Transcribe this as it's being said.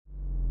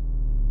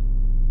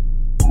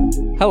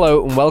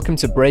Hello and welcome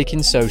to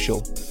Breaking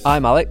Social.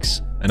 I'm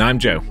Alex. And I'm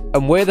Joe.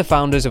 And we're the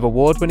founders of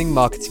award-winning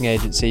marketing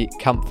agency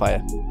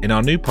Campfire. In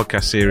our new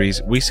podcast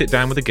series, we sit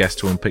down with a guest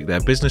to unpick their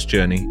business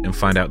journey and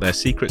find out their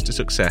secrets to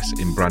success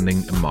in branding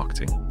and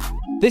marketing.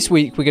 This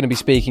week, we're going to be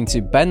speaking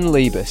to Ben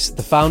Liebus,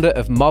 the founder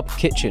of Mob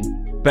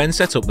Kitchen. Ben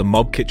set up the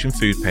Mob Kitchen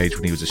food page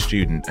when he was a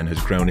student and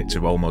has grown it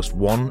to almost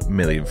 1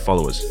 million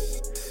followers.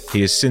 He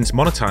has since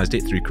monetized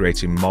it through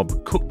creating Mob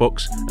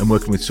cookbooks and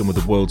working with some of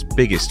the world's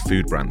biggest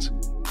food brands.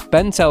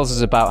 Ben tells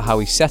us about how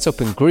he set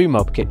up and grew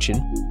Mob Kitchen,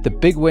 the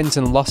big wins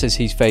and losses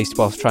he's faced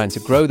whilst trying to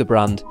grow the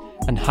brand,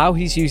 and how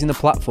he's using the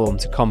platform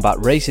to combat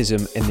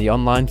racism in the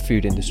online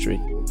food industry.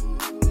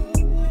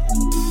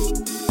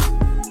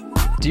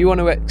 Do you want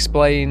to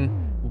explain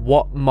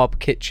what Mob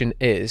Kitchen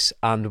is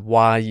and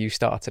why you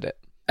started it?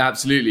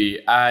 Absolutely.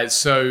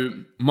 So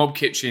Mob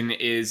Kitchen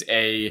is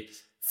a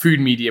food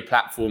media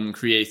platform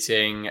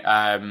creating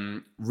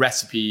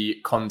recipe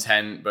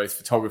content, both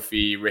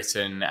photography,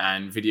 written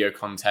and video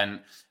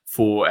content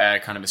for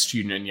kind of a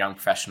student and young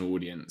professional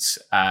audience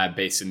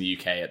based in the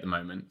UK at the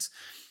moment.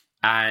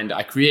 And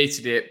I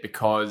created it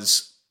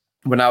because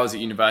when I was at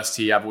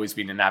university, I've always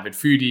been an avid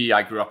foodie.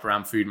 I grew up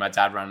around food. My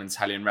dad ran an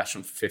Italian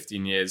restaurant for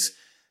 15 years.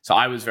 So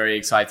I was very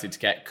excited to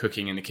get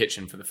cooking in the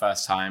kitchen for the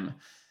first time.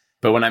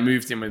 But when I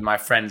moved in with my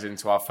friends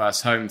into our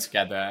first home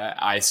together,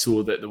 I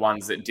saw that the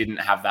ones that didn't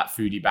have that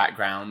foodie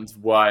background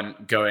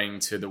weren't going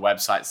to the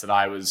websites that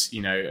I was,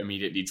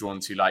 immediately drawn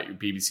to, like your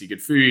BBC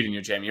Good Food and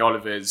your Jamie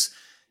Olivers.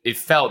 It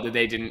felt that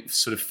they didn't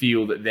sort of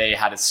feel that they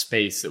had a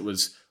space that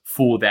was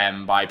for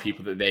them by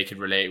people that they could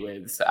relate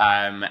with.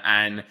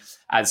 And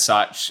as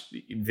such,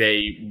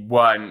 they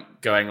weren't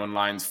going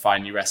online to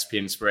find new recipe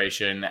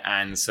inspiration.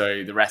 And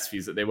so the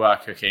recipes that they were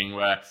cooking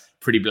were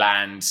pretty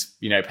bland,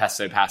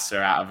 pesto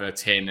pasta out of a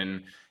tin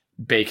and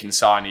bacon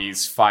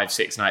sarnies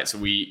 5-6 nights a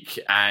week.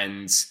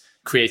 And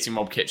creating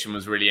Mob Kitchen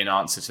was really an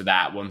answer to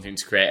that, wanting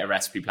to create a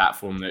recipe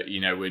platform that,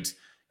 would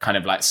kind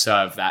of like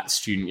serve that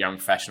student young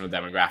professional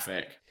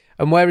demographic.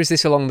 And where is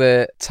this along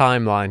the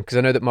timeline? Because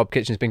I know that Mob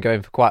Kitchen's been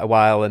going for quite a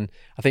while, and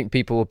I think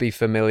people will be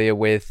familiar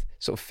with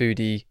sort of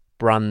foodie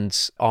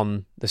brands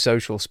on the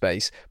social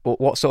space.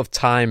 But what sort of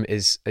time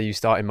are you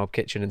starting Mob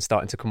Kitchen and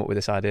starting to come up with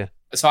this idea?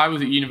 So I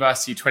was at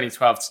university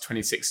 2012 to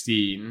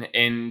 2016.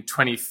 In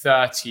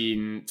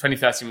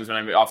 2013 was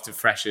when after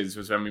Freshers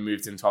was when we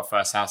moved into our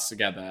first house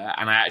together.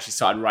 And I actually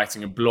started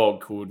writing a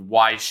blog called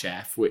Y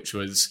Chef,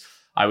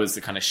 I was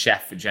the kind of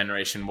chef for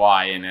Generation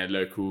Y in a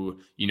local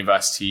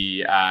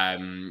university,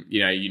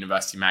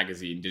 university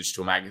magazine,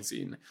 digital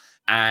magazine.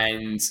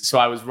 And so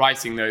I was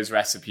writing those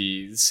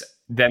recipes.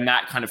 Then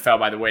that kind of fell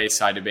by the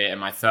wayside a bit in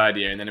my third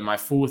year. And then in my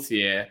fourth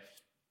year,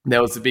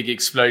 there was a big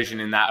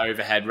explosion in that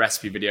overhead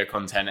recipe video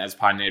content as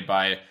pioneered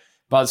by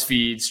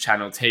BuzzFeed's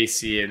channel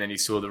Tasty. And then you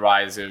saw the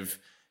rise of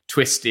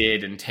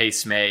Twisted and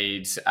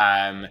Tastemade.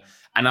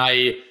 And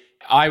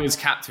I was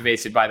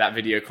captivated by that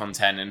video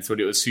content and thought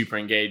it was super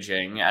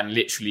engaging and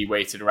literally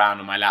waited around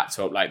on my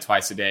laptop like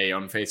twice a day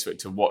on Facebook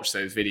to watch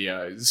those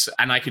videos.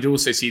 And I could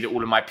also see that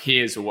all of my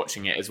peers were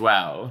watching it as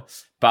well.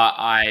 But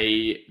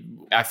I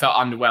felt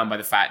underwhelmed by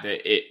the fact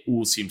that it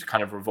all seemed to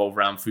kind of revolve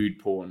around food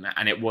porn.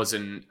 And it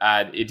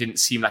didn't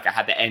seem like I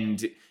had the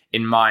end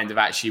in mind of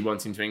actually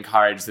wanting to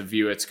encourage the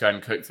viewer to go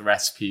and cook the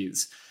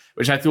recipes,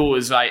 which I thought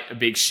was like a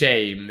big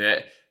shame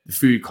that the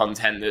food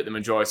content that the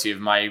majority of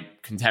my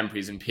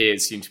contemporaries and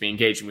peers seemed to be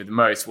engaging with the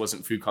most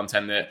wasn't food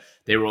content that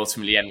they were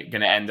ultimately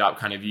going to end up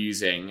kind of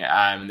using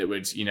that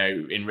would,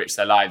 enrich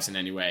their lives in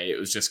any way. It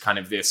was just kind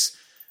of this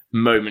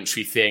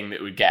momentary thing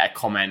that would get a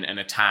comment and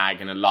a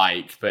tag and a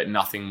like, but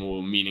nothing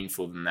more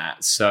meaningful than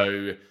that.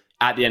 So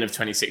at the end of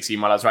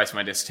 2016, while I was writing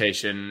my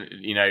dissertation,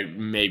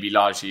 maybe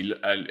largely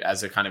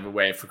as a kind of a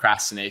way of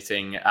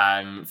procrastinating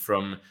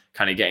from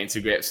kind of getting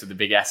to grips with the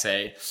big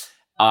essay,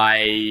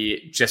 I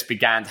just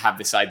began to have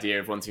this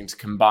idea of wanting to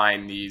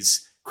combine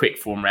these quick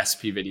form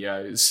recipe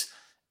videos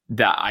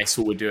that I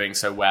saw were doing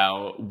so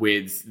well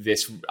with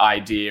this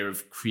idea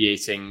of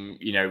creating,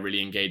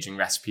 really engaging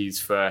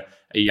recipes for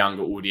a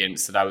younger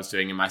audience that I was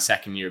doing in my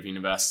second year of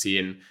university.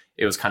 And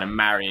it was kind of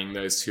marrying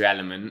those two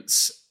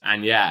elements.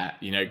 And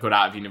got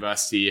out of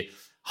university,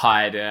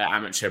 hired an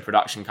amateur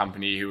production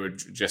company who were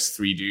just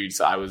 3 dudes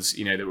that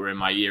that were in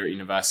my year at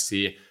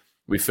university.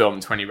 We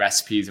filmed 20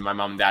 recipes in my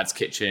mum and dad's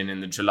kitchen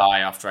in the July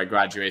after I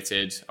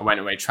graduated. I went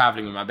away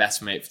traveling with my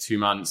best mate for 2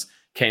 months,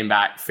 came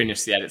back,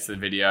 finished the edits of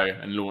the video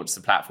and launched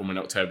the platform in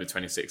October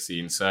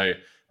 2016. So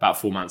about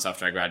 4 months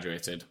after I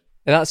graduated.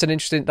 And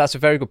that's a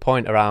very good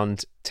point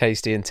around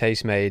Tasty and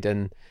Tastemade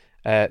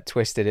and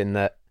Twisted, in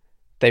that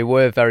they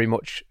were very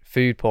much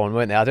food porn,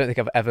 weren't they? I don't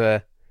think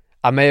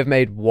I may have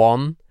made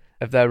one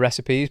of their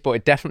recipes, but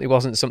it definitely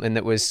wasn't something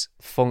that was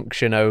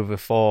function over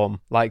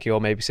form, like you're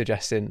maybe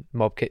suggesting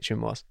Mob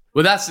Kitchen was.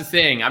 Well, that's the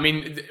thing. I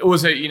mean,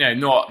 also,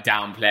 not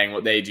downplaying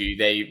what they do.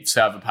 They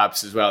serve a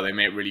purpose as well. They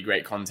make really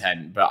great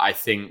content. But I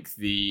think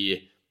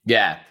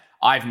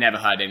I've never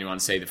heard anyone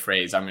say the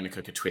phrase, I'm going to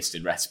cook a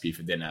Twisted recipe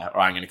for dinner, or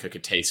I'm going to cook a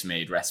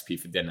Tastemade recipe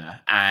for dinner.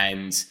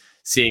 And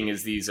seeing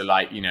as these are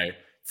like,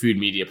 food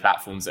media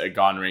platforms that are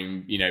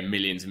garnering,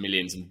 millions and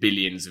millions and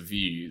billions of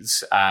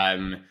views.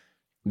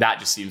 That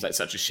just seems like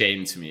such a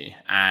shame to me.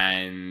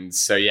 And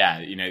so,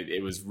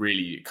 it was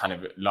really kind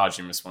of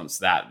largely in response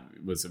to that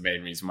was the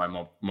main reason why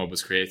Mob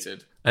was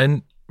created.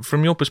 And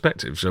from your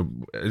perspective, so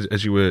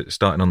as you were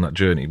starting on that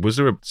journey, was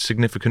there a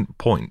significant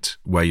point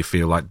where you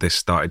feel like this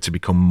started to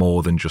become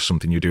more than just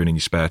something you're doing in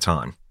your spare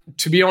time?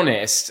 To be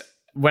honest,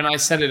 when I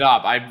set it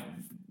up, I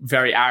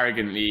very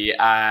arrogantly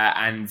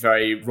and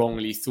very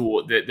wrongly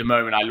thought that the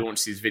moment I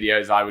launched these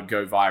videos, I would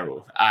go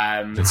viral.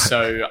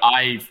 So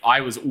I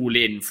was all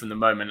in from the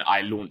moment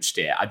I launched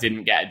it. I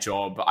didn't get a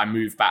job. I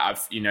moved back.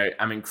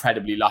 I'm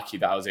incredibly lucky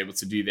that I was able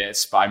to do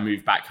this, but I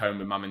moved back home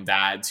with mum and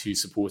dad who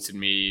supported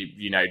me,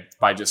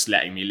 by just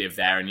letting me live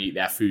there and eat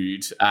their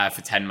food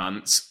for 10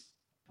 months.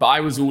 But I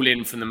was all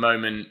in from the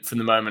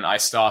moment I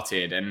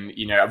started. And,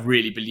 I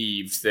really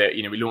believed that,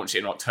 we launched it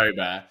in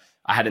October.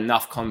 I had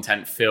enough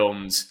content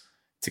filmed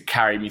to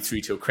carry me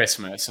through till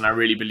Christmas. And I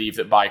really believe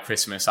that by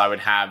Christmas, I would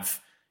have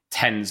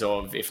tens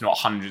of, if not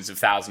hundreds of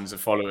thousands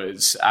of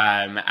followers,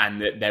 and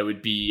that there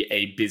would be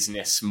a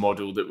business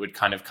model that would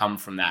kind of come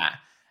from that.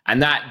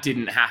 And that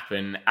didn't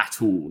happen at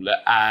all.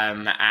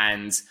 And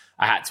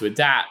I had to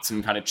adapt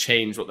and kind of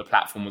change what the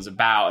platform was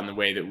about and the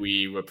way that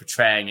we were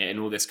portraying it and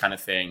all this kind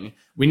of thing.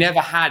 We never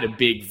had a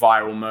big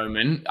viral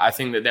moment. I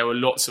think that there were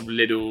lots of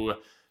little,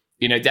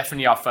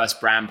 definitely our first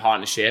brand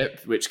partnership,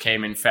 which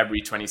came in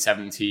February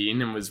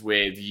 2017 and was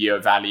with Yeo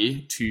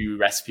Valley, 2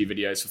 recipe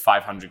videos for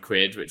 500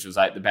 quid, which was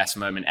like the best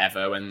moment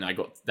ever when I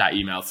got that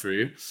email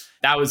through.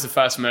 That was the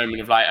first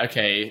moment of like,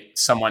 okay,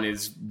 someone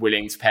is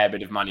willing to pay a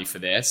bit of money for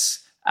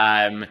this,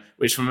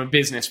 which from a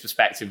business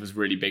perspective was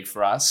really big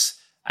for us.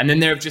 And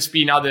then there have just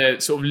been other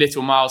sort of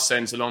little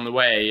milestones along the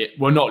way.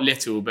 Well, not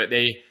little, but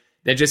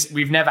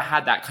we've never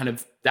had that kind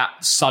of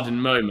that sudden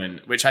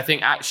moment, which I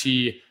think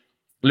actually,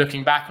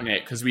 looking back on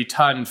it, because we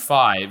turned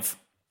 5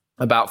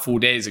 about 4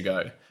 days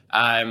ago.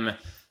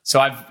 So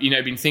I've,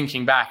 been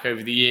thinking back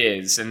over the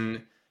years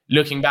and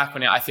looking back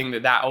on it, I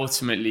think that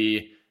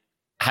ultimately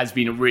has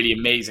been a really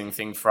amazing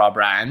thing for our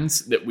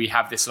brand, that we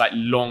have this like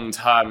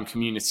long-term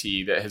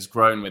community that has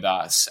grown with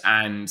us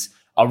and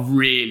are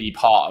really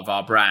part of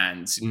our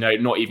brand,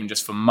 not even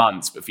just for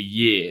months, but for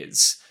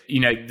years.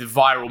 The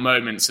viral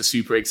moments are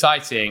super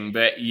exciting,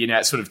 but,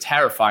 it's sort of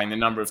terrifying the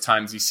number of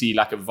times you see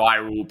like a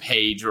viral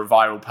page or a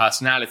viral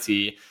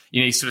personality.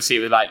 You sort of see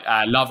it with like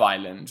Love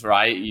Island,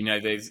 right?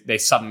 They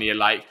suddenly are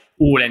like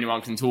all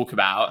anyone can talk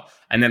about.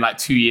 And then like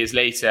 2 years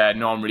later,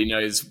 no one really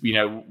knows,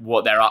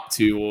 what they're up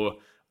to or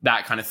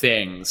that kind of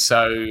thing.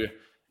 So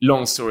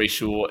long story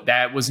short,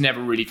 there was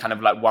never really kind of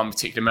like one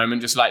particular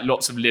moment, just like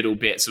lots of little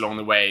bits along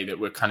the way that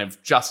were kind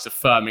of just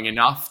affirming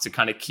enough to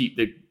kind of keep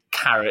the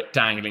carrot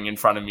dangling in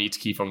front of me to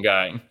keep on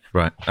going.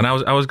 Right. And I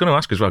was going to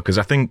ask as well, because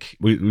I think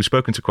we've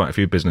spoken to quite a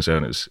few business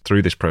owners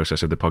through this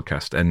process of the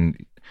podcast.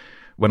 And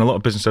when a lot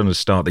of business owners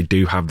start, they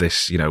do have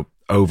this,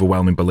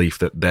 overwhelming belief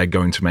that they're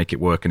going to make it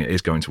work and it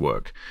is going to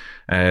work.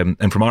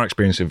 And from our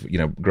experience of,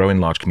 growing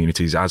large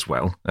communities as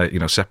well,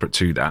 separate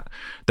to that,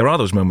 there are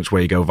those moments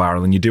where you go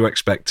viral and you do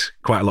expect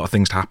quite a lot of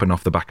things to happen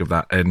off the back of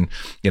that. And,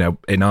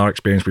 in our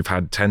experience, we've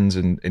had tens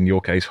and in your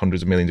case,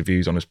 hundreds of millions of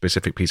views on a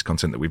specific piece of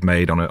content that we've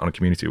made on a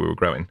community we were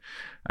growing.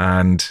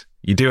 And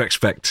you do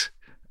expect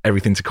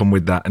everything to come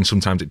with that. And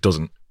sometimes it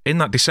doesn't. In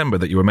that December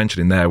that you were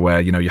mentioning there, where,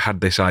 you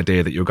had this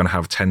idea that you were going to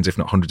have tens, if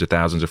not hundreds of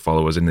thousands of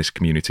followers in this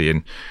community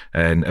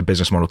and a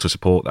business model to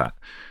support that.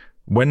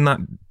 When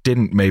that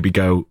didn't maybe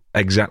go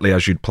exactly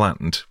as you'd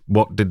planned,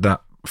 what did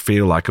that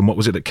feel like? And what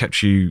was it that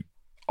kept you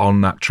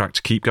on that track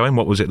to keep going?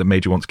 What was it that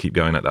made you want to keep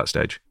going at that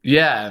stage?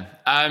 Yeah.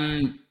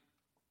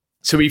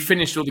 So we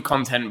finished all the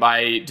content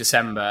by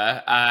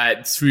December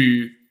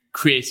through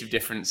creative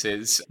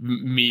differences.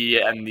 Me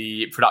and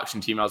the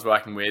production team I was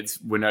working with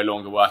were no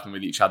longer working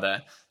with each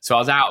other. So I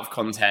was out of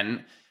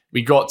content.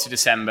 We got to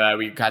December,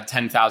 we had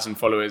 10,000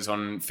 followers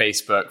on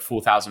Facebook,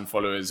 4,000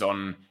 followers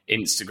on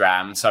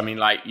Instagram. So,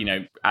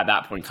 at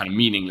that point, kind of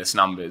meaningless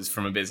numbers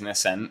from a business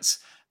sense.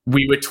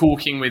 We were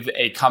talking with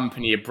a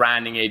company, a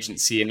branding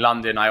agency in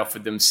London. I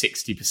offered them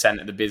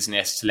 60% of the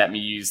business to let me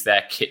use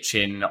their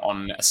kitchen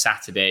on a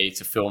Saturday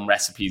to film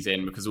recipes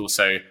in, because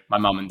also my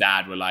mum and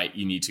dad were like,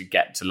 you need to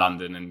get to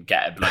London and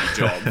get a bloody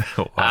job.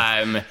 Oh,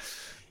 wow.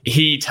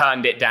 He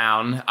turned it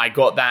down. I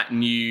got that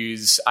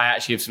news. I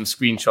actually have some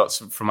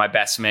screenshots from my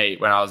best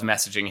mate when I was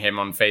messaging him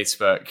on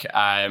Facebook.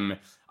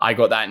 I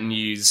got that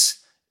news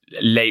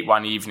late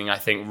one evening, I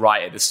think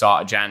right at the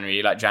start of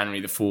January, like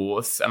January the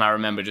 4th. And I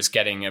remember just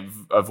getting a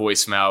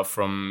voicemail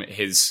from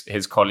his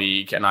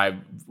colleague, and I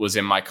was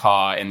in my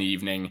car in the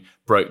evening,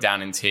 broke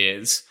down in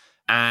tears.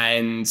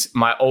 And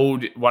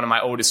one of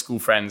my oldest school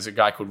friends, a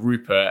guy called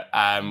Rupert,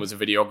 was a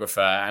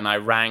videographer, and I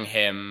rang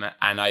him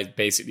and I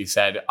basically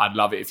said, I'd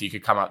love it if you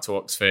could come up to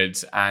Oxford,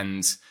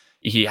 and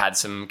he had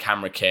some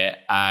camera kit,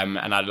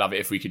 and I'd love it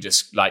if we could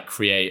just like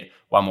create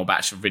one more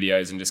batch of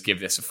videos and just give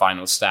this a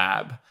final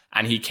stab.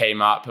 And he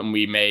came up and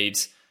we made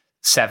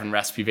 7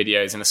 recipe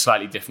videos in a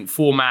slightly different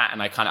format.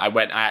 And I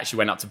actually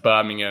went up to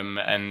Birmingham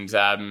and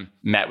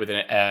met with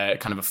a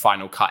kind of a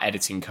Final Cut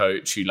editing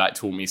coach who like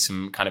taught me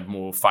some kind of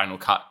more Final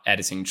Cut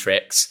editing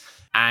tricks.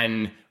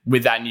 And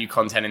with that new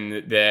content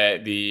and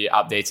the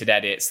updated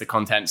edits, the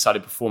content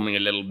started performing a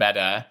little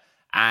better.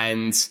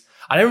 And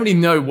I don't really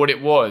know what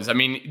it was. I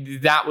mean,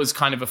 that was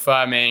kind of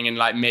affirming and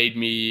like made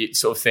me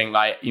sort of think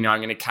like, I'm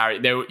going to carry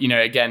there were,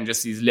 again,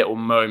 just these little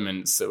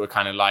moments that were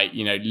kind of like,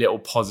 little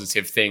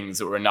positive things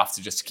that were enough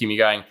to just keep me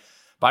going.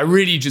 But I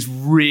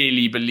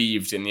really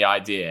believed in the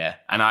idea.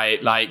 And I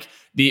like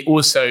the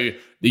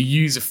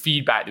user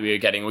feedback that we were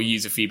getting,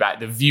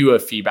 the viewer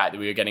feedback that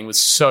we were getting was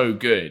so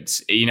good.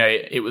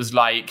 It was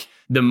like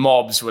the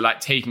mobs were like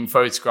taking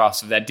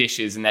photographs of their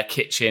dishes in their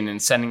kitchen and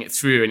sending it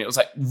through, and it was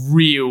like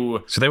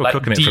real. So they were like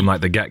cooking it from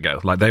like the get-go,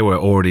 like they were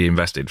already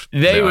invested.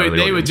 They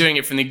were doing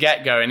it from the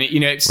get-go, and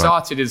it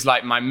started as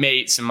like my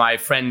mates and my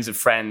friends of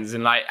friends,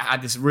 and like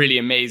had this really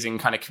amazing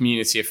kind of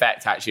community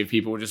effect actually of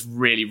people just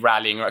really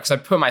rallying around. Because I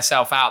put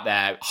myself out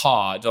there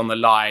hard on the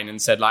line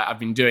and said like, I've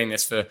been doing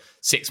this for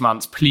 6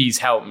 months, please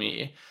help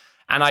me.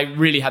 And I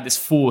really had this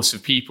force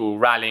of people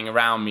rallying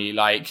around me,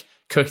 like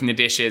cooking the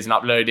dishes and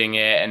uploading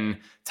it and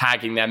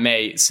tagging their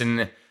mates.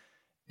 And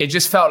it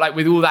just felt like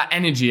with all that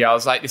energy, I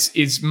was like,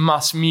 this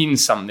must mean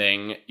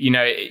something,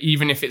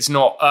 even if it's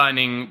not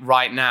earning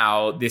right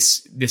now,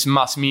 this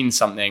must mean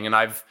something. And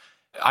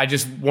I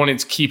just wanted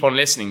to keep on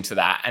listening to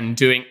that and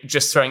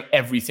throwing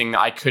everything that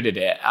I could at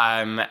it.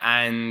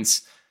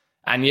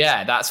 And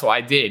yeah, that's what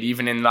I did.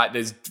 Even in like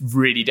those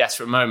really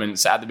desperate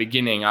moments at the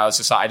beginning, I was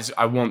just like,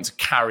 I want to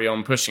carry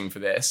on pushing for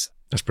this.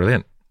 That's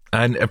brilliant.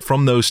 And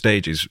from those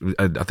stages,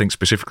 I think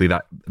specifically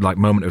that like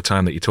moment of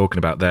time that you're talking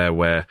about there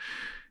where,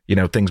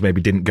 things maybe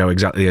didn't go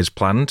exactly as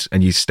planned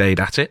and you stayed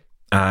at it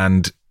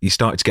and you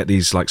started to get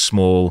these like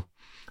small,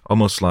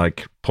 almost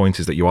like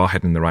pointers that you are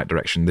heading in the right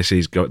direction. This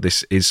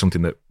is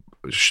something that,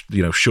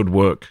 should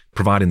work,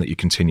 providing that you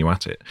continue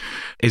at it.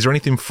 Is there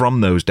anything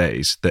from those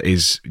days that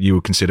you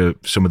would consider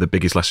some of the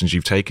biggest lessons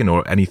you've taken,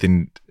 or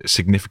anything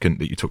significant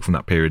that you took from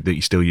that period that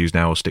you still use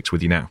now or sticks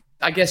with you now?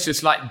 I guess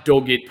just like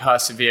dogged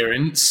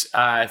perseverance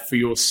for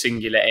your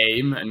singular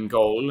aim and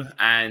goal.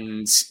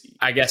 And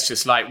I guess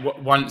just like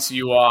once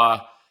you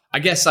are, I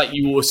guess like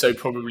you also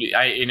probably,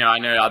 I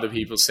know other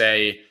people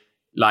say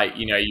like,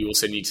 you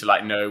also need to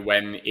like know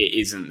when it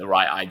isn't the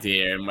right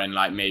idea and when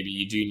like maybe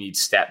you do need to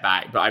step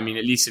back. But I mean,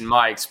 at least in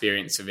my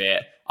experience of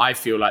it, I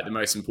feel like the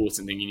most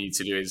important thing you need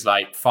to do is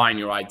like find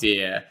your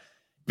idea,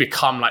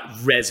 become like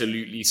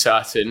resolutely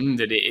certain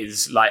that it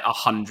is like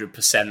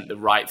 100% the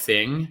right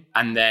thing,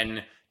 and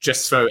then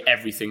just throw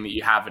everything that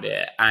you have at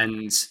it.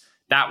 And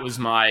that was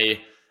I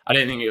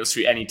don't think it was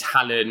through any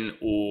talent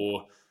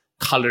or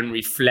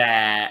culinary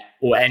flair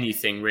or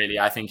anything really.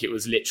 I think it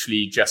was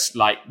literally just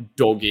like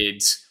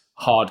dogged,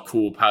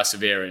 hardcore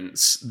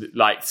perseverance,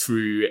 like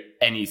through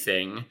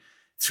anything,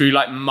 through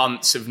like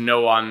months of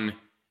no one.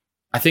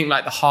 I think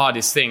like the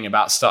hardest thing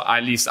about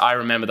at least I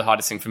remember the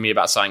hardest thing for me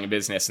about starting a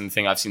business, and the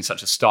thing I've seen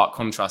such a stark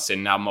contrast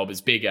in now Mob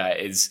is Bigger,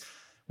 is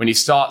when you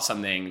start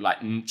something, like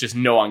just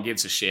no one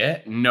gives a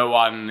shit. No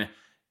one,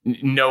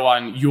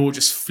 you're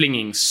just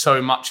flinging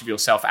so much of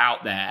yourself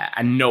out there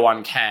and no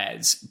one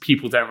cares.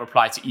 People don't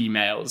reply to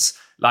emails.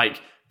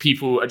 Like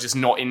people are just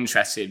not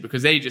interested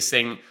because they just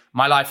think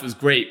my life was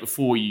great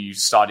before you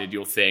started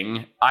your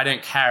thing. I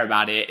don't care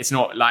about it. It's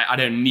not like I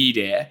don't need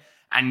it.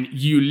 And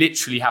you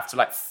literally have to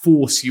like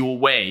force your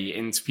way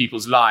into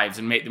people's lives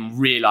and make them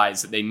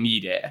realize that they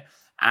need it.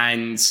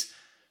 And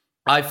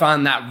I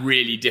found that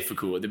really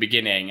difficult at the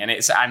beginning. And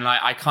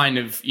I kind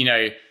of,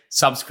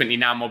 subsequently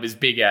now Mob is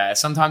Bigger.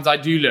 Sometimes I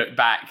do look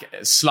back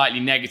slightly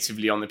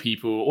negatively on the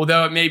people,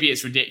 although maybe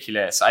it's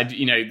ridiculous.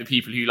 The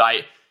people who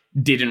like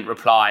didn't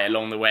reply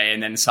along the way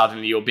and then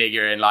suddenly you're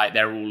bigger and like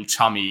they're all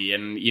chummy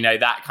and,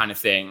 that kind of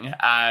thing.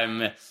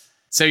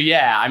 So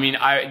yeah, I mean,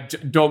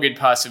 dogged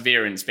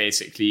perseverance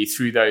basically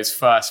through those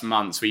first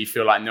months where you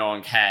feel like no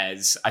one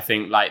cares. I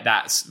think like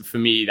for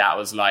me, that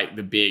was like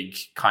the big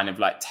kind of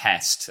like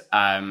test.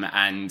 And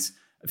I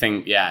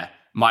think, yeah,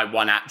 my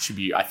one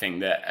attribute, I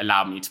think, that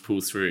allowed me to pull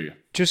through.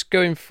 Just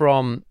going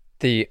from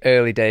the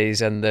early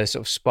days and the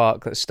sort of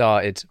spark that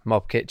started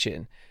Mob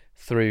Kitchen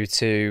through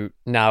to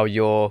now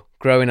you're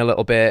growing a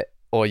little bit,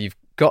 or you've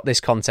got this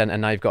content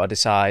and now you've got to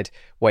decide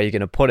where you're going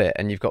to put it.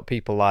 And you've got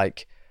people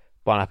like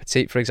Bon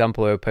Appetit, for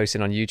example, who are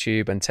posting on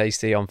YouTube, and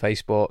Tasty on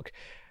Facebook.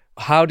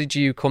 How did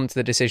you come to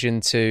the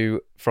decision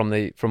to, from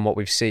what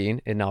we've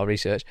seen in our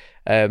research,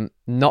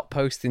 not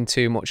posting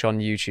too much on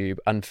YouTube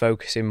and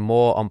focusing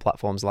more on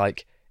platforms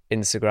like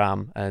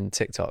Instagram and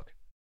TikTok?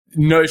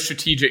 No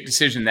strategic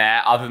decision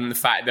there, other than the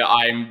fact that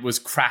I was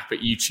crap at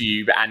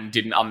YouTube and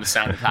didn't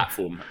understand the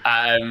platform.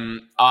 I've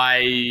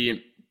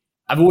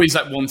always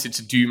like wanted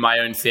to do my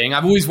own thing.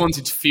 I've always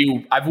wanted to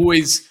feel.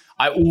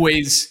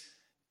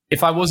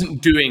 If I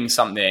wasn't doing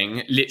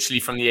something literally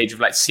from the age of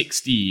like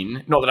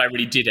 16, not that I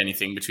really did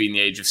anything between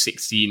the age of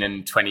 16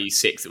 and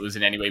 26 that was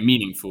in any way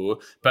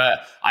meaningful,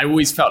 but I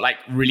always felt like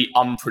really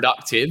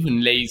unproductive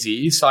and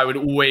lazy. So I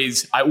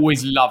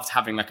always loved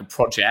having like a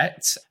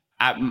project.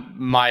 at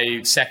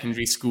my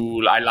secondary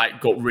school, I like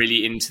got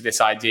really into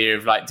this idea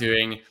of like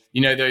doing,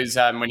 you know, those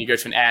when you go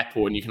to an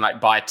airport and you can like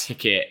buy a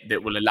ticket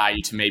that will allow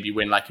you to maybe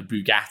win like a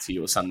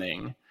Bugatti or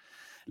something.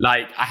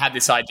 Like I had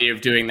this idea of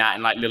doing that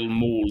in like little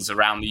malls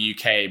around the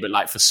UK, but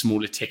like for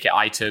smaller ticket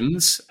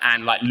items,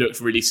 and like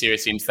looked really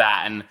seriously into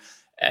that. And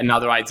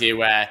another idea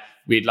where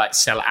we'd like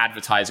sell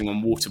advertising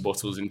on water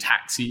bottles in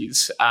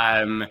taxis.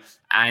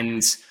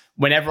 And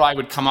whenever I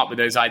would come up with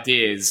those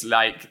ideas,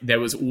 like there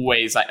was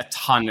always like a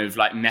ton of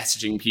like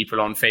messaging people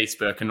on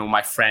Facebook and all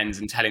my friends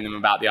and telling them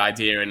about the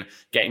idea and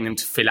getting them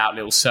to fill out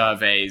little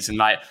surveys. And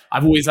like,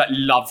 I've always like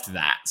loved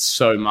that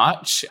so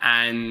much.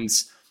 And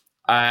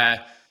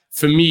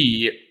for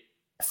me,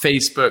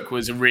 Facebook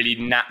was a really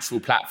natural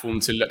platform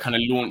to kind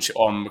of launch it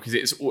on, because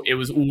it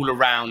was all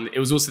around. It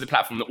was also the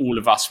platform that all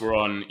of us were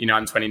on. You know,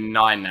 I'm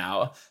 29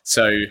 now.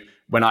 So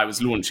when I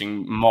was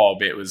launching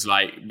Mob, it was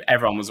like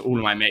all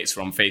of my mates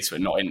were on Facebook,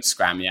 not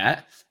Instagram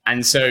yet.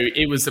 And so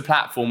it was the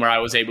platform where I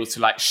was able to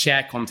like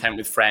share content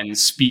with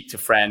friends, speak to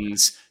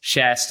friends,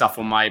 share stuff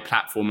on my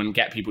platform and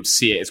get people to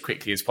see it as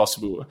quickly as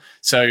possible.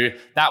 So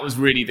that was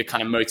really the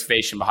kind of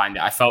motivation behind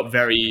it. I felt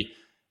very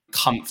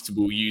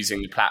comfortable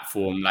using the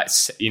platform, like,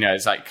 you know,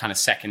 it's like kind of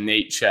second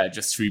nature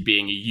just through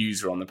being a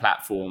user on the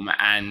platform.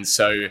 And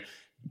so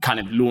kind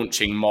of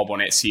launching Mob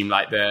on it seemed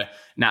like the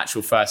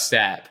natural first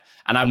step.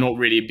 And I'm not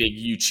really a big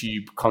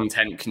YouTube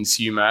content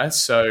consumer,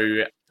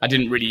 so I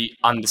didn't really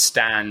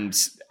understand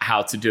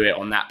how to do it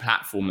on that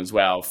platform as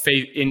well.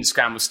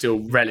 Instagram was still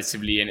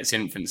relatively in its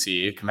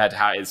infancy compared to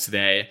how it is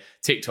today.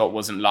 TikTok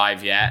wasn't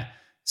live yet.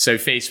 So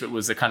Facebook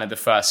was the kind of the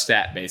first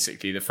step,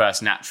 basically, the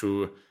first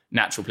natural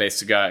place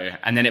to go.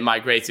 And then it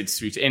migrated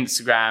through to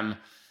Instagram.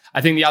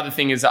 I think the other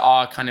thing is that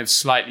our kind of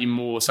slightly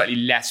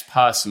less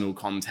personal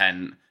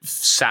content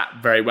sat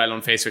very well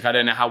on Facebook. I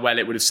don't know how well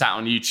it would have sat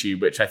on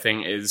YouTube, which I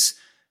think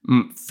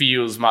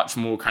feels much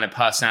more kind of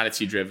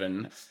personality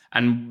driven.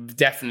 And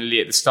definitely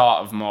at the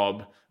start of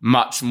Mob,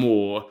 much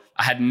more,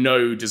 I had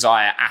no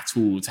desire at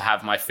all to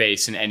have my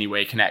face in any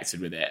way connected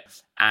with it.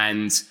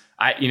 And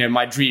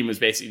my dream was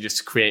basically just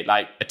to create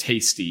like a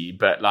tasty,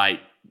 but like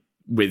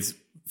with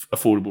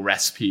affordable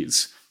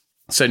recipes,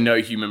 so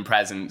no human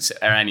presence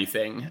or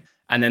anything.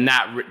 And then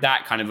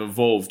that kind of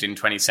evolved in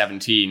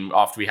 2017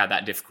 after we had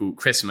that difficult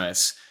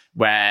Christmas,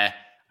 where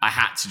I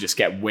had to just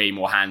get way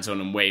more hands-on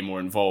and way more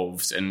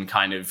involved and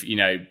kind of, you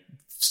know,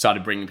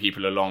 started bringing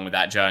people along with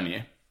that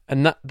journey.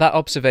 And that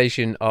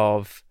observation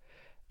of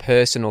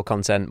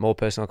more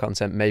personal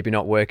content, maybe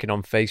not working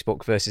on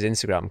Facebook versus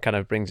Instagram, kind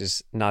of brings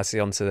us nicely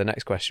on to the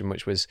next question,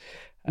 which was,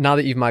 now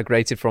that you've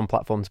migrated from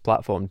platform to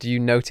platform, do you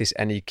notice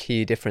any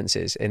key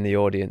differences in the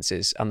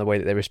audiences and the way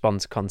that they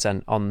respond to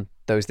content on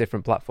those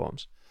different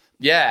platforms?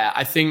 Yeah,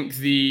 I think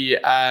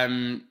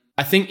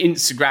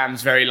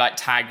Instagram's very like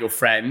tag your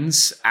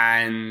friends,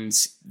 and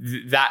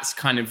that's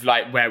kind of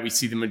like where we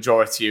see the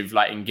majority of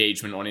like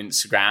engagement on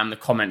Instagram. The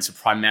comments are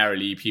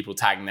primarily people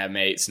tagging their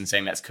mates and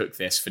saying, let's cook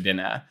this for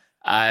dinner.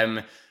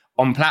 On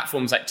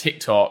platforms like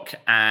TikTok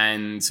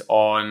and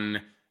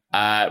on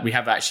we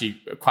have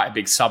actually quite a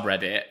big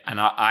subreddit, and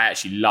I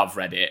actually love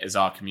Reddit as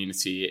our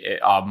community.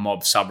 Our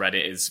Mob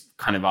subreddit is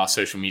kind of our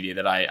social media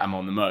that I am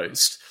on the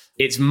most.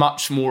 It's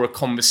much more a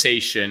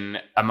conversation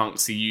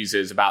amongst the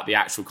users about the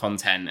actual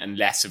content and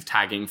less of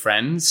tagging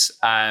friends.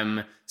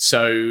 And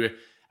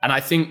I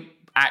think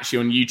actually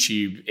on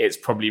YouTube, it's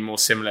probably more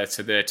similar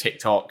to the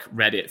TikTok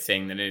Reddit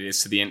thing than it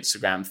is to the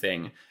Instagram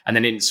thing. And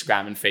then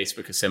Instagram and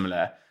Facebook are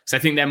similar. So I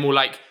think they're more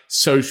like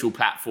social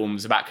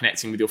platforms about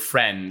connecting with your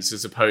friends,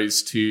 as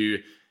opposed to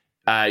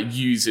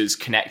users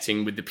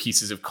connecting with the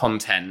pieces of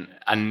content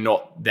and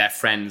not their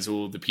friends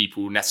or the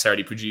people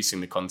necessarily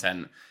producing the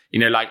content. You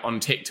know, like on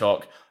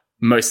TikTok,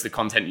 most of the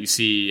content you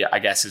see, I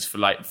guess, is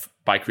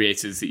by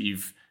creators that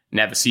you've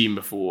never seen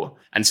before.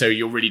 And so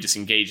you're really just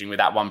engaging with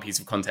that one piece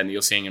of content that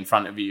you're seeing in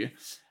front of you.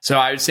 So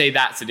I would say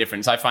that's the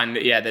difference. I find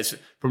that, there's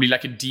probably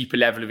like a deeper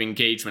level of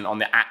engagement on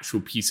the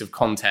actual piece of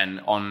content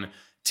on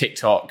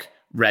TikTok,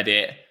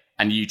 Reddit,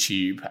 and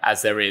YouTube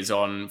as there is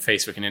on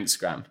Facebook and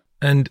Instagram.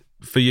 And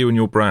for you and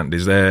your brand,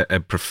 is there a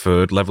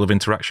preferred level of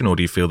interaction, or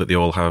do you feel that they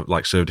all have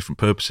like serve different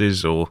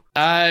purposes? Or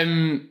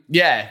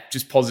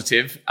just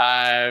positive.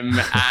 I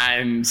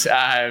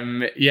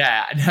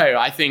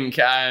think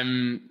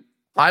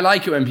I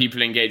like it when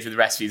people engage with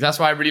recipes. That's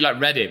why I really like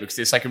Reddit, because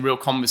it's like a real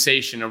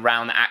conversation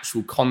around the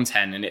actual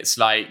content, and it's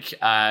like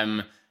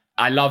I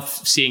love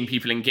seeing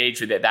people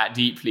engage with it that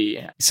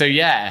deeply. So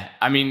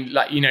I mean,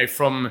 like, you know,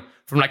 from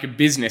like a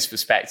business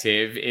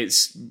perspective,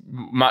 it's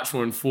much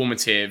more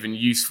informative and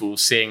useful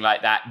seeing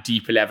like that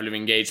deeper level of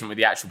engagement with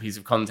the actual piece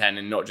of content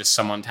and not just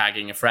someone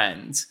tagging a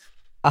friend.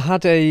 I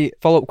had a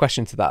follow-up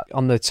question to that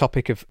on the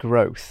topic of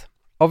growth.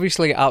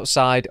 Obviously,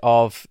 outside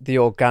of the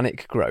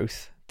organic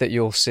growth that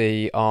you'll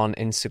see on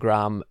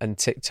Instagram and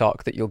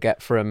TikTok that you'll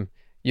get from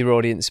your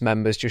audience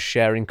members just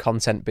sharing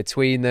content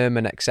between them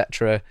and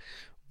etc.,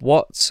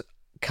 what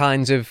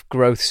kinds of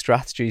growth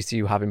strategies do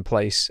you have in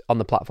place on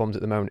the platforms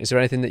at the moment? Is there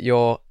anything that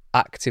you're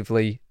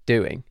actively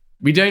doing?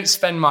 We don't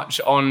spend much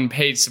on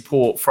paid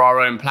support for our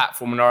own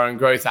platform and our own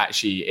growth,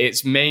 actually.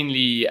 It's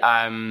mainly,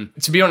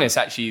 to be honest,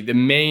 actually, the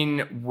main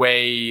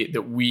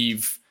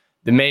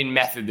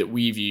method that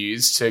we've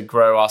used to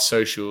grow our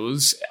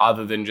socials,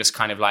 other than just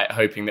kind of like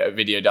hoping that a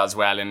video does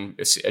well and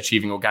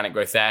achieving organic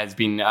growth there, has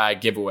been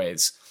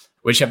giveaways,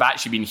 which have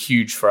actually been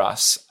huge for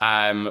us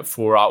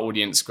for our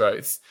audience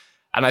growth.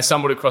 And I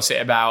stumbled across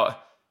it about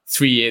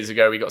 3 years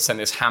ago. We got sent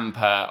this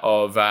hamper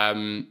of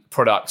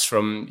products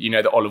from,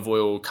 the olive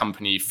oil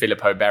company,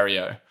 Filippo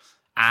Berio.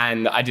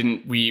 And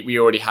we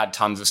already had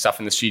tons of stuff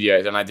in the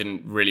studios, and I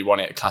didn't really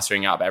want it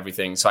clustering up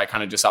everything. So I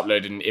kind of just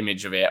uploaded an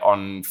image of it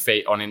on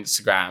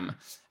Instagram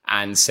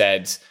and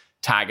said,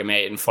 tag a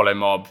mate and follow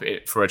Mob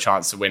for a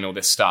chance to win all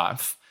this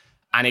stuff.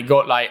 And it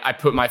got I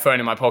put my phone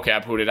in my pocket,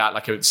 I pulled it out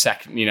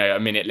a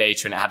minute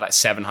later, and it had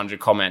 700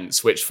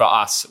 comments, which for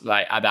us,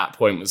 at that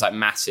point was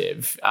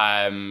massive.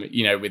 With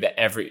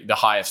the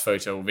highest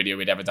photo or video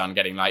we'd ever done,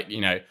 getting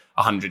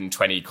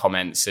 120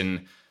 comments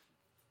in,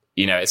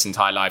 its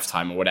entire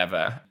lifetime or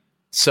whatever.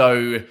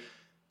 So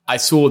I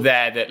saw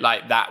there that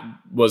that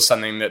was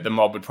something that the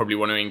Mob would probably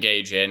want to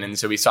engage in. And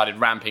so we started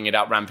ramping it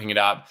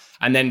up,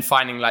 and then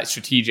finding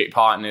strategic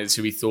partners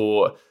who we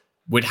thought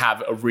would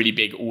have a really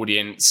big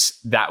audience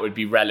that would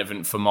be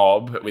relevant for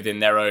Mob within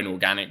their own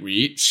organic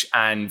reach,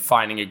 and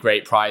finding a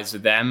great prize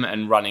with them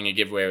and running a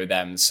giveaway with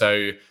them.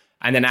 So,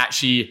 and then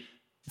actually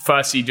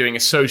firstly doing a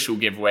social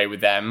giveaway with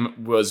them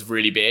was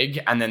really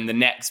big. And then the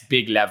next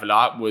big level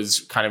up was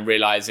kind of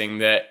realizing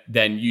that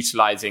then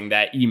utilizing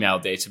their email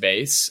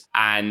database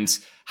and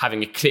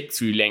having a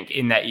click-through link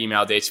in their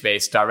email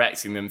database,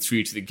 directing them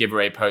through to the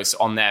giveaway post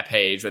on their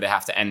page where they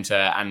have to enter.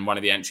 And one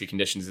of the entry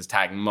conditions is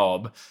tagging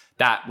Mob.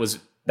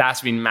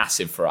 That's been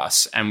massive for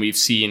us. And we've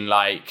seen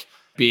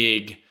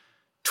big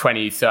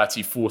 20,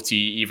 30, 40,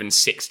 even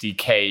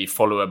 60K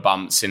follower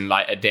bumps in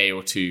a day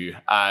or two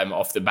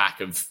off the back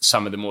of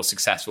some of the more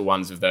successful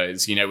ones of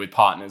those, with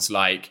partners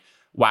like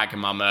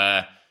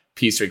Wagamama,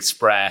 Pizza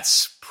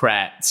Express,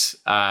 Pret,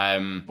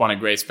 one of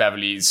Grace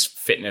Beverly's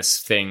fitness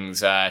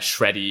things,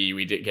 Shreddy.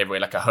 We gave away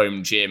a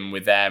home gym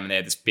with them, and they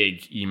had this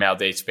big email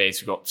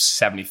database. We got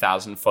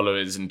 70,000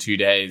 followers in 2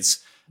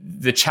 days.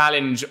 The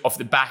challenge off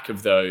the back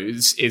of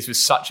those is with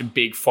such a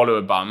big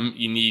follower bump,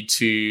 you need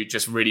to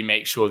just really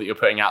make sure that you're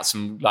putting out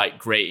some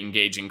great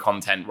engaging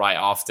content right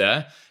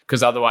after,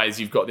 because otherwise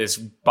you've got this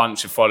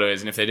bunch of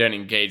followers, and if they don't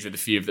engage with a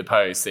few of the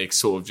posts, they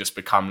sort of just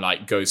become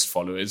ghost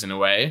followers in a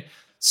way.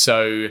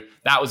 So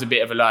that was a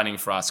bit of a learning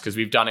for us, because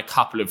we've done a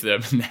couple of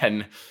them,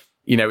 and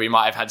then we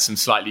might have had some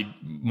slightly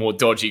more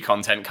dodgy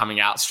content coming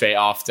out straight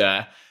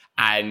after,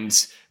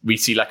 and we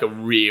see a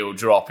real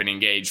drop in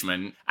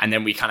engagement, and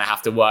then we kind of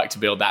have to work to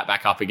build that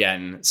back up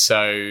again.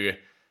 So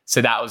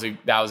that was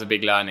a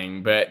big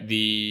learning. But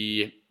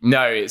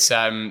it's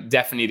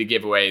definitely the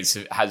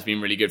giveaways has been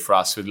really good for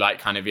us with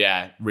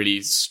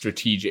really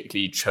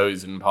strategically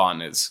chosen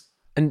partners.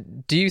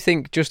 And do you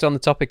think, just on the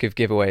topic of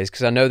giveaways,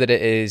 because I know that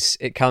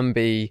it can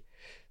be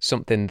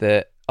something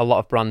that a lot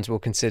of brands will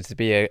consider to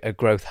be a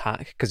growth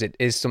hack, because it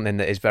is something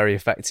that is very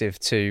effective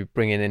to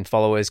bringing in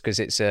followers, because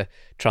it's a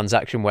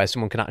transaction where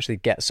someone can actually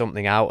get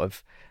something out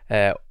of,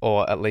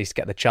 or at least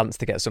get the chance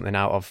to get something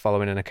out of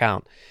following an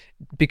account.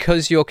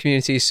 Because your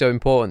community is so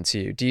important to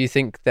you, do you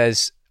think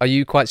are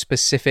you quite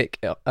specific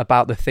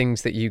about the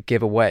things that you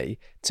give away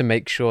to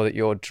make sure that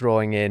you're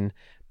drawing in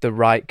the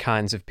right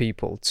kinds of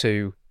people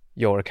to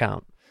your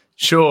account?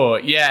 Sure,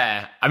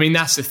 yeah. I mean,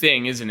 that's the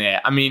thing, isn't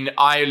it? I mean,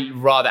 I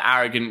rather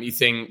arrogantly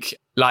think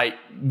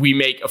we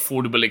make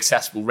affordable,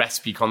 accessible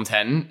recipe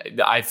content.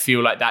 I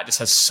feel that just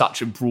has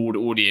such a broad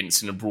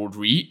audience and a broad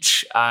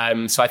reach.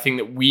 So I think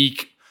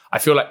that I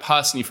feel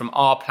personally from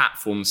our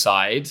platform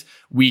side,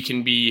 we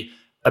can be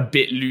a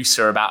bit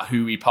looser about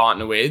who we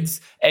partner with.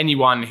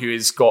 Anyone who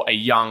has got a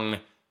young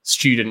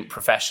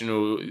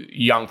professional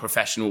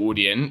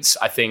audience,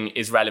 I think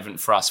is relevant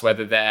for us,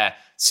 whether they're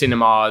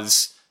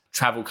cinemas,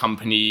 travel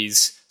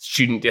companies,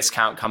 student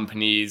discount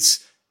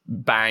companies,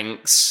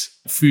 banks,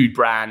 food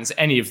brands,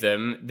 any of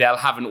them, they'll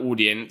have an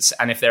audience.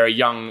 And if they're a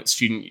young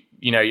student,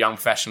 young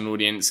professional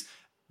audience,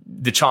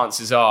 the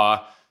chances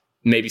are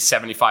maybe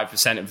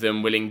 75% of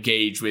them will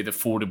engage with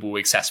affordable,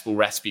 accessible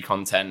recipe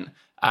content.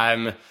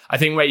 I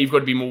think where you've got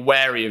to be more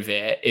wary of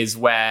it is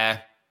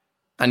where,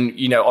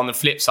 and, on the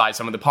flip side,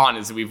 some of the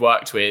partners that we've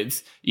worked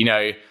with,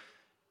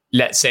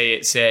 let's say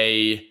it's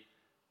a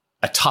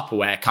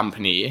Tupperware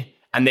company,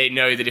 and they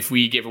know that if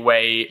we give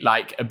away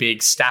a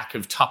big stack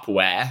of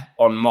Tupperware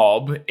on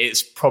Mob,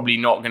 it's probably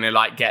not going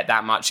to get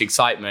that much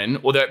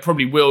excitement, although it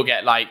probably will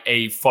get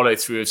a follow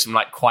through of some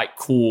quite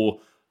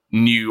cool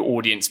new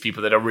audience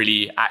people that are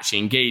really actually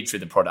engaged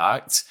with the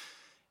product.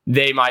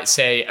 They might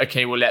say,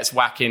 okay, well, let's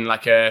whack in a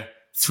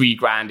 $3,000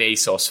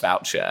 ASOS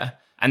voucher.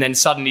 And then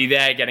suddenly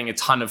they're getting a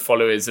ton of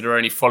followers that are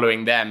only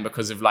following them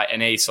because of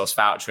an ASOS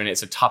voucher, and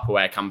it's a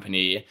Tupperware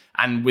company.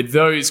 And with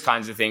those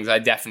kinds of things, I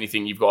definitely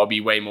think you've got to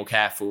be way more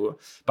careful.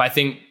 But I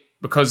think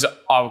because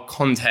our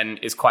content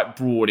is quite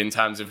broad in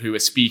terms of who we're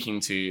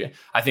speaking to,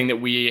 I think that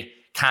we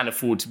can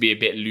afford to be a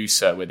bit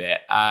looser with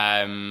it.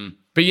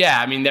 But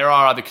yeah, I mean, there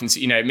are other,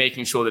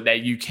 making sure that their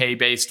UK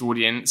based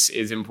audience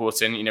is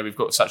important. We've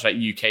got such like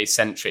UK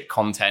centric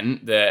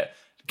content that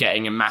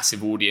getting a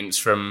massive audience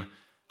from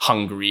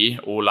Hungary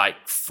or like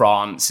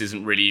France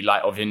isn't really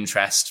like of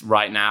interest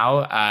right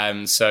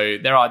now. So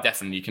there are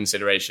definitely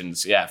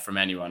considerations, from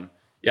anyone.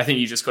 I think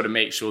you just got to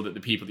make sure that the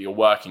people that you're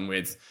working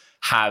with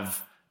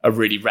have a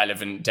really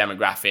relevant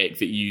demographic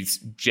that you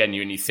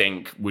genuinely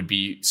think would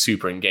be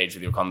super engaged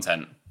with your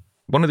content.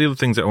 One of the other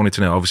things that I wanted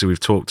to know, obviously we've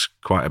talked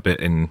quite a bit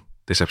in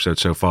this episode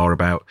so far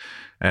about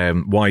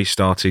why you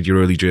started, your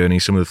early journey,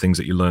 some of the things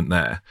that you learned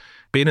there.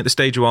 Being at the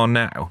stage you are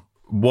now,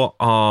 what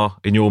are,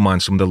 in your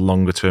mind, some of the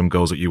longer term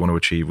goals that you want to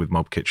achieve with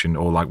Mob Kitchen?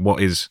 Or like,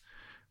 what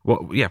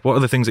are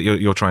the things that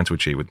you're trying to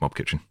achieve with Mob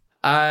Kitchen?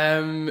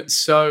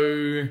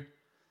 So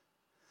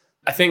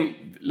I think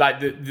like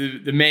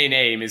the main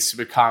aim is to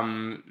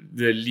become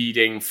the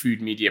leading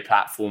food media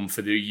platform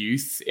for the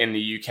youth in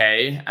the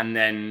UK, and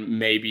then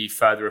maybe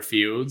further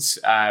afields,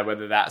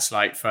 whether that's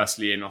like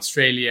firstly in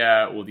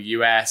Australia or the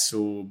US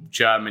or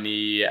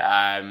Germany.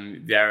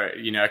 There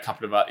are, a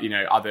couple of,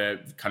 other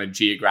kind of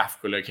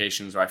geographical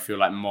locations where I feel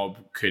like Mob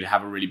could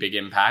have a really big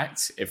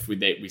impact if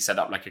we set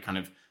up like a kind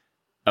of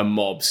a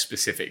mob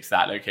specific to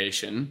that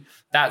location.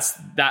 That's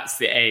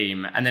the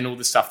aim. And then all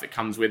the stuff that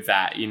comes with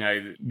that,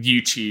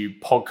 YouTube,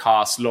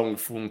 podcasts, long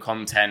form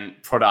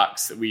content,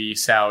 products that we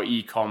sell,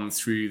 e-com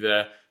through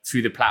the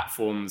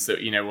platforms that,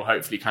 will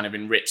hopefully kind of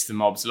enrich the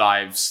mob's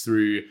lives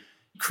through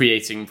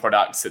creating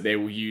products that they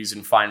will use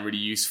and find really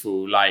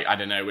useful. Like, I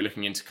don't know, we're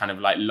looking into kind of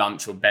like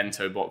lunch or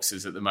bento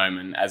boxes at the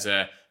moment as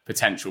a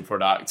potential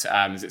product,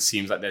 as it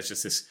seems like there's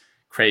just this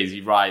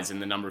crazy rise in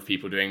the number of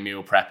people doing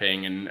meal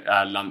prepping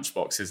and lunch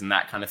boxes and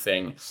that kind of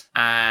thing.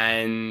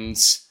 And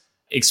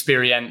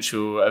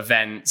experiential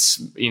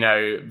events,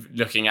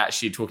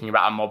 talking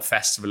about a mob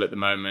festival at the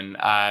moment,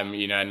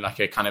 and like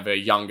a kind of a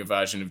younger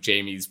version of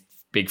Jamie's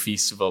big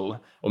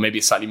festival, or maybe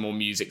a slightly more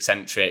music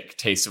centric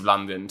Taste of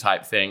London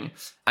type thing.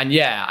 And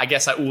I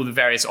guess like all the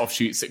various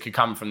offshoots that could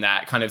come from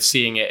that, kind of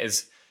seeing it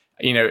as,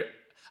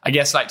 I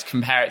guess like to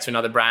compare it to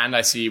another brand,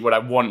 I see what I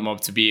want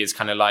Mob to be is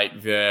kind of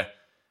like the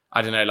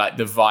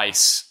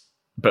Vice,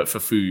 but for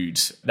food,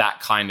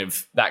 that kind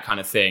of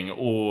thing,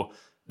 or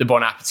the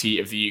Bon Appetit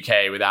of the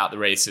UK without the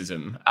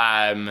racism.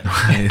 And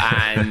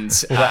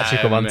we'll actually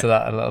come on to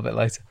that a little bit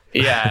later.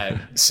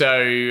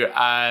 So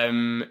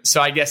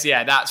I guess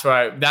that's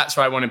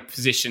where I want to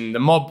position the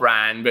Mob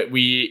brand. But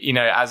we,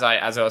 as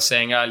I was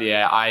saying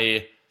earlier,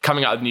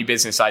 coming up with new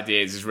business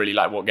ideas is really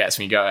like what gets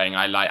me going.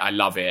 I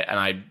love it,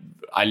 and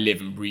I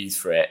live and breathe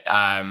for it.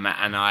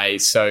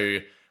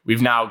 We've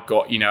now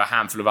got, a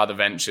handful of other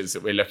ventures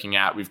that we're looking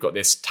at. We've got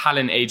this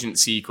talent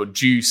agency called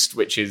Juiced,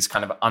 which is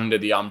kind of under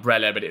the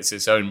umbrella, but it's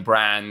its own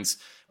brand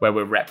where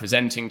we're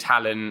representing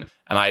talent.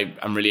 And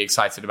I'm really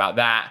excited about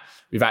that.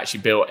 We've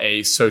actually built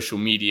a social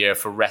media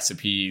for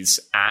recipes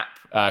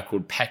app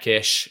called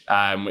Peckish,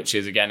 which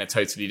is, again, a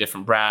totally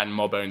different brand.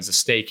 Mob owns a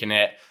stake in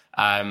it,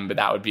 but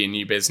that would be a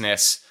new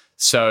business.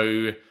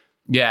 So,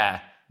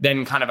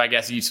 then kind of, I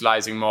guess,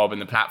 utilizing Mob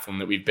and the platform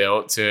that we've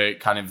built to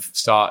kind of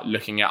start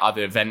looking at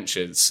other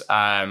ventures.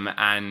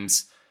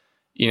 And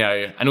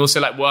also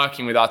like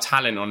working with our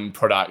talent on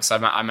products.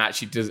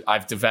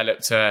 I've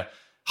developed a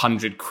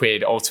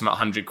ultimate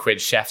 100 quid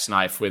chef's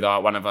knife with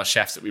one of our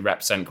chefs that we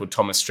represent called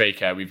Thomas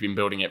Straker. We've been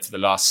building it for the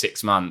last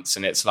 6 months,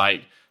 and it's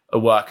like a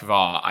work of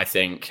art, I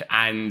think.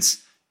 And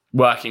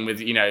working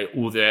with,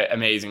 all the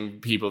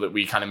amazing people that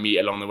we kind of meet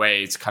along the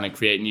way to kind of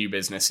create new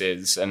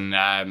businesses. And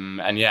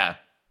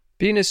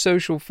being a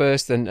social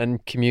first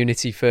and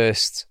community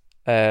first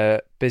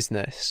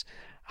business,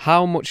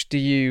 how much do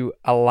you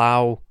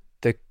allow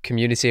the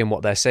community and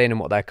what they're saying and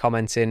what they're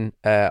commenting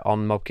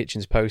on Mob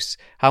Kitchen's posts?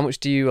 How much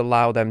do you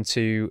allow them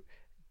to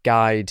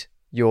guide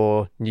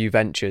your new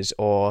ventures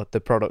or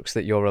the products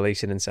that you're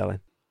releasing and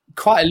selling?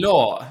 Quite a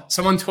lot.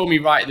 Someone told me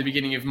right at the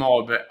beginning of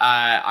Mob,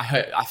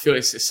 I feel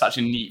it's such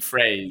a neat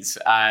phrase,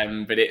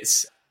 but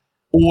it's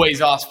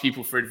always ask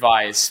people for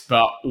advice,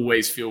 but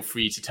always feel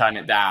free to turn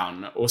it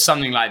down, or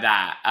something like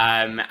that.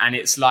 And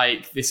it's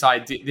like this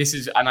idea,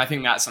 and I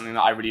think that's something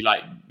that I really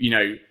like,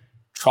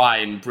 try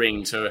and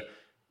bring to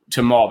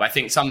Mob. I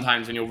think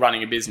sometimes when you're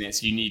running a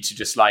business, you need to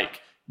just like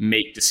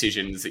make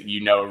decisions that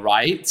are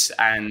right,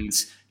 and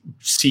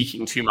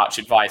seeking too much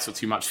advice or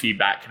too much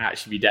feedback can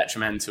actually be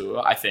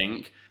detrimental, I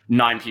think.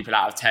 9 people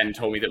out of 10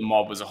 told me that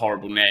Mob was a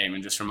horrible name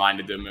and just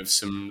reminded them of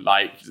some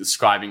like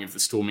describing of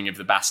the storming of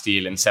the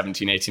Bastille in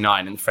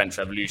 1789 in the French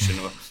Revolution,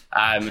 or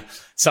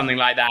something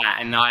like that.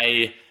 And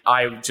I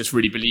just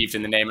really believed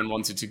in the name and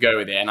wanted to go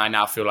with it. And I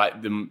now feel like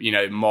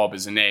Mob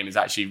as a name is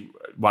actually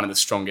one of the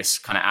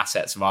strongest kind of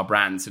assets of our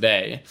brand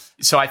today.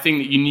 So I think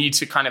that you need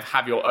to kind of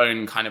have your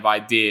own kind of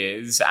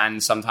ideas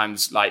and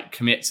sometimes like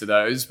commit to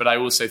those. But I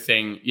also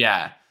think,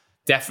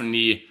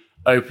 definitely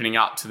opening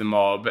up to the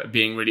Mob,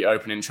 being really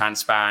open and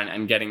transparent,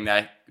 and getting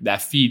their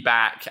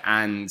feedback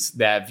and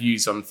their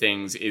views on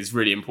things is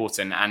really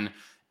important and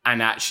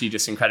actually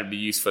just incredibly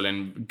useful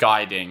in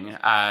guiding.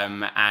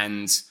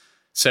 And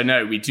so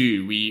no, we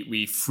do.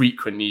 We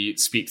frequently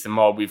speak to the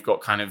Mob. We've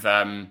got kind of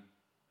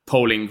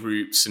polling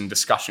groups and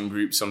discussion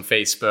groups on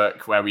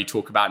Facebook where we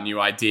talk about new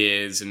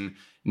ideas and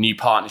new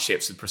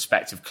partnerships with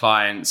prospective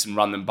clients and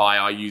run them by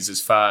our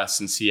users first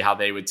and see how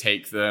they would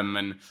take them.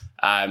 And,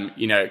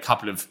 a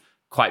couple of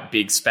quite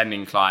big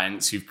spending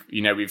clients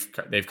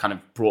they've kind of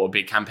brought a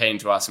big campaign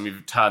to us and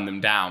we've turned them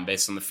down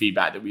based on the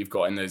feedback that we've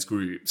got in those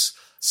groups.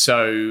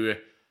 So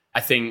I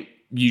think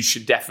you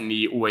should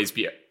definitely always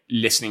be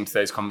listening to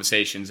those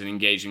conversations and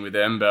engaging with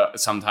them. But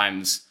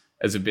sometimes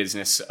as a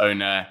business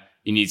owner,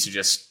 you need to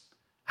just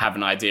have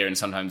an idea and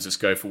sometimes just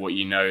go for what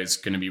you know is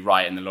going to be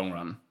right in the long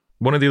run.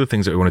 One of the other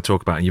things that we want to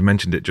talk about, and you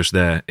mentioned it just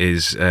there,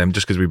 is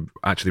just because we've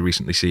actually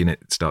recently seen it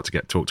start to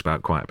get talked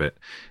about quite a bit,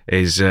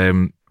 is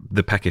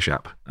the Peckish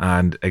app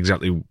and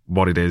exactly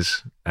what it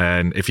is.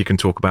 And if you can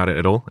talk about it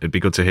at all, it'd be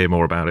good to hear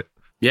more about it.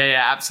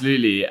 Yeah,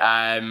 absolutely.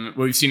 Well,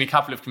 we've seen a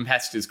couple of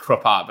competitors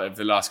crop up over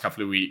the last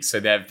couple of weeks. So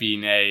there's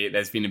been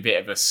a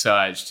bit of a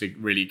surge to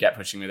really get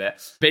pushing with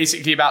it.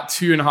 Basically, about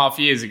 2.5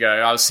 years ago,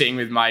 I was sitting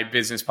with my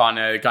business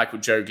partner, a guy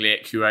called Joe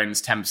Glick, who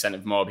owns 10%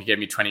 of Mob. He gave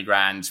me 20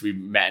 grand. We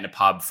met in a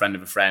pub, friend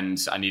of a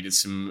friend. I needed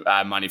some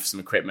money for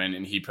some equipment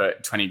and he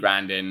put 20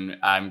 grand in,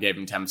 gave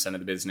him 10% of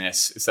the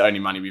business. It's the only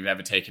money we've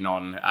ever taken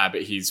on,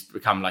 but he's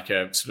become like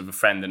a sort of a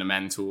friend and a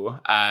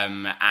mentor.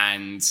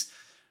 And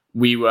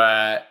we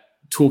were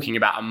talking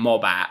about a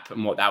Mob app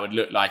and what that would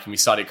look like. And we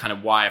started kind of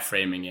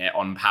wireframing it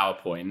on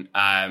PowerPoint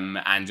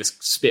and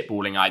just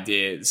spitballing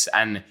ideas.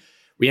 And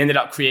we ended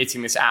up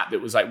creating this app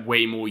that was like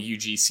way more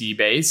UGC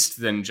based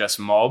than just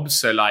Mob.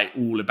 So like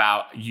all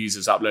about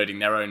users uploading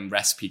their own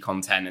recipe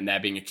content and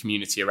there being a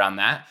community around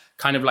that,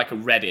 kind of like a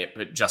Reddit,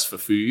 but just for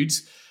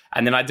foods.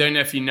 And then I don't know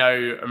if you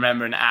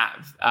remember an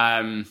app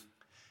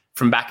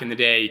from back in the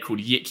day called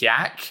Yik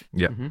Yak.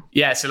 Yeah. Mm-hmm.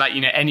 Yeah. So like,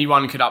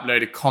 anyone could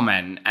upload a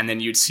comment and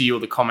then you'd see all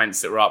the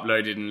comments that were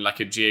uploaded in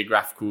like a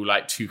geographical,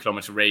 like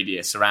 2-kilometer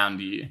radius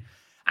around you.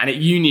 And at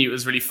uni, it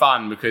was really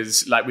fun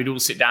because like we'd all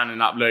sit down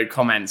and upload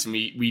comments and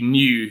we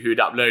knew who had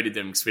uploaded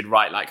them because we'd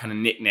write like kind of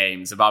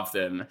nicknames above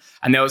them.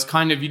 And there was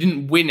kind of, you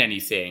didn't win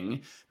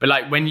anything, but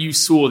like when you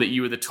saw that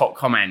you were the top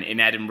comment in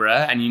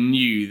Edinburgh and you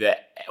knew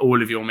that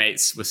all of your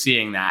mates were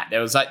seeing that,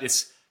 there was like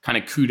this kind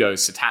of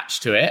kudos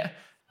attached to it.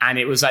 And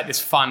it was like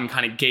this fun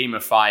kind of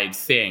gamified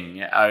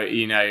thing,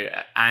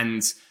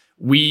 and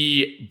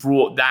we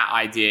brought that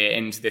idea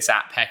into this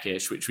app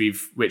Peckish, which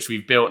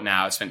we've built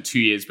now. I spent 2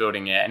 years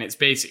building it. And it's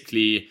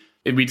basically,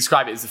 we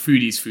describe it as the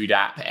Foodies food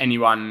app.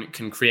 Anyone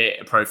can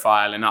create a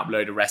profile and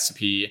upload a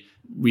recipe.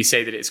 We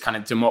say that it's kind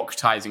of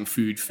democratizing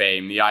food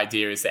fame. The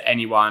idea is that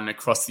anyone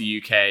across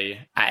the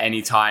UK at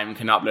any time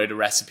can upload a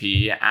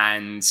recipe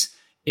and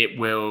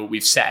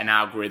we've set an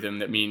algorithm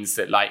that means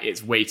that like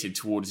it's weighted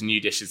towards new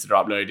dishes that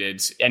are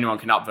uploaded. Anyone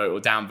can upvote or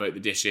downvote the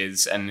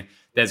dishes. And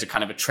there's a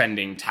kind of a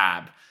trending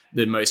tab.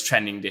 The most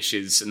trending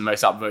dishes and the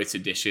most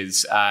upvoted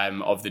dishes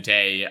of the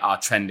day are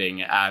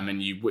trending.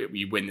 And you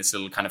win this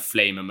little kind of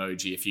flame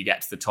emoji if you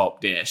get to the top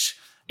dish.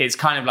 It's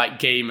kind of like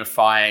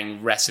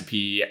gamifying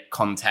recipe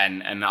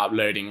content and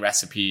uploading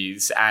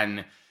recipes.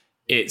 And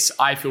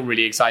I feel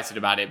really excited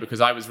about it because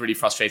I was really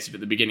frustrated at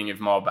the beginning of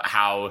Mob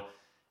how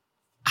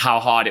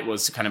hard it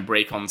was to kind of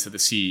break onto the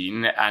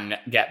scene and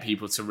get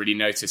people to really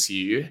notice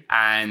you.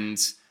 And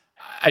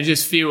I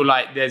just feel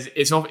like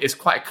it's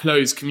quite a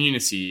closed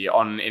community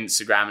on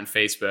Instagram and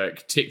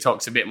Facebook.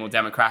 TikTok's a bit more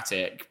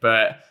democratic,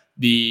 but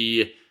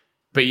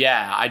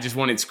yeah, I just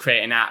wanted to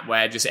create an app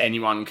where just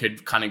anyone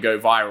could kind of go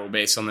viral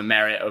based on the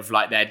merit of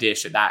like their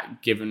dish at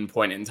that given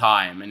point in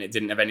time. And it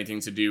didn't have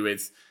anything to do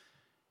with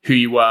who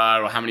you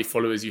were or how many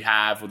followers you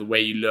have or the way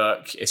you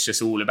look. It's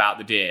just all about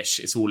the dish.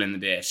 It's all in the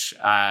dish.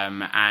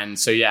 And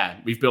so, yeah,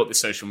 we've built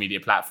this social media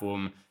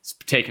platform. It's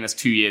taken us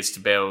 2 years to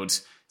build.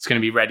 It's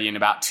going to be ready in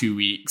about 2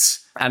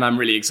 weeks. And I'm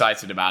really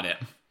excited about it.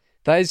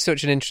 That is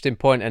such an interesting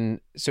point and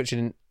such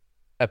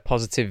a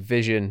positive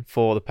vision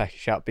for the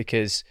Peckish app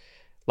because,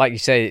 like you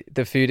say,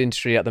 the food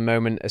industry at the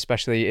moment,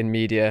 especially in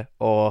media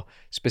or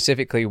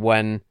specifically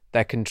when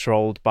they're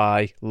controlled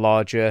by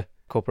larger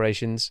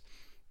corporations,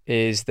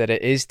 is that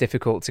it is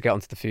difficult to get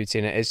onto the food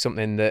scene. It is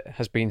something that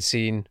has been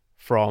seen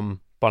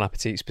from Bon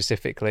Appetit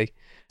specifically.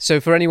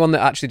 So for anyone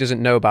that actually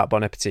doesn't know about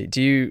Bon Appetit,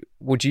 you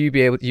might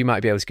be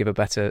able to give a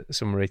better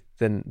summary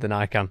than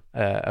I can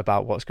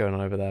about what's going on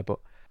over there. But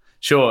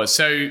sure.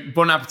 So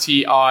Bon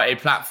Appetit are a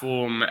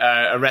platform,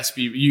 a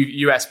recipe,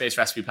 US-based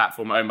recipe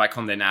platform owned by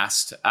Condé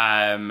Nast,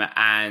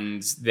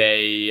 and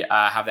they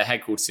have their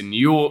headquarters in New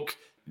York.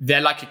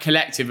 They're like a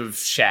collective of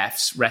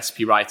chefs,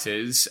 recipe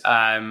writers,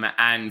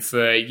 and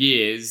for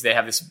years they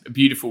have this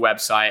beautiful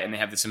website and they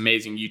have this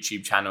amazing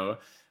YouTube channel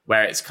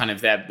where it's kind of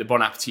the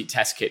Bon Appetit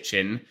test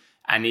kitchen.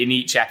 And in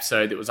each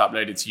episode that was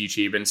uploaded to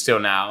YouTube and still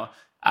now,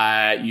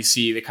 you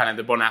see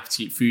the Bon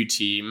Appetit food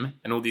team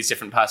and all these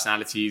different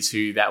personalities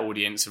who their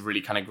audience have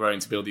really kind of grown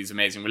to build these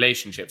amazing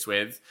relationships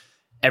with.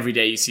 Every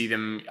day you see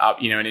them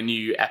up, in a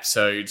new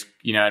episode,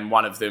 and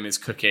one of them is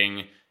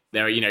cooking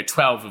There are,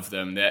 12 of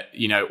them that,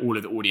 all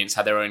of the audience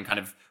had their own kind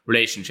of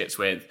relationships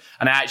with.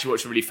 And I actually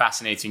watched a really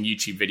fascinating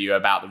YouTube video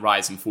about the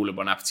rise and fall of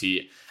Bon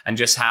Appetit and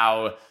just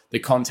how the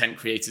content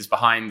creators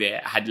behind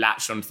it had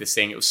latched onto this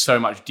thing. It was so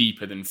much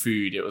deeper than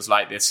food. It was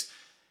like this,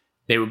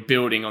 they were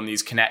building on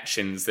these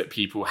connections that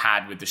people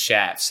had with the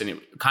chefs. And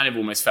it kind of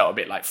almost felt a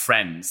bit like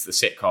Friends, the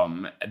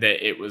sitcom,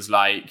 that it was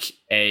like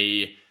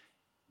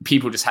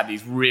people just had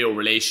these real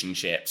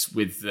relationships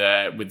with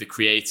the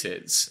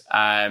creators.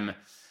 And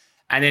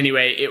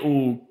anyway, it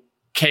all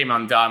came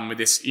undone with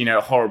this,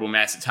 horrible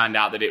mess. It turned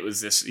out that it was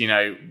this,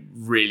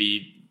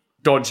 really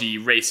dodgy,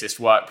 racist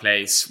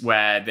workplace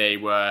where they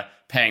were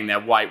paying their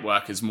white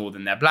workers more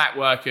than their black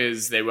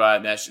workers. They were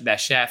their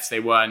chefs.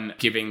 They weren't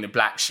giving the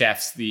black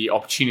chefs the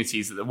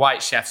opportunities that the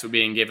white chefs were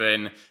being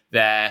given.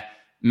 Their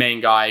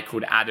main guy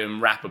called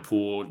Adam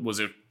Rappaport was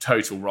a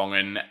total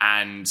wrong-un.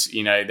 And,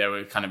 there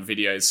were kind of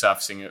videos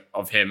surfacing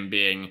of him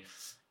being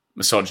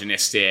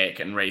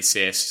misogynistic and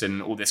racist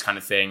and all this kind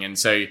of thing. And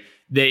so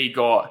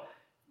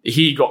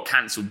he got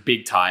cancelled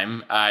big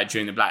time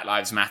during the Black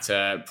Lives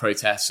Matter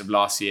protests of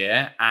last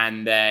year.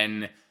 And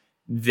then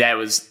there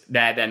was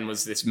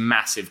this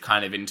massive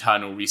kind of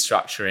internal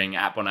restructuring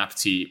at Bon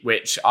Appetit,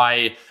 which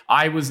I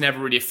was never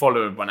really a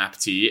follower of Bon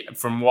Appetit.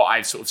 From what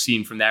I've sort of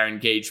seen from their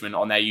engagement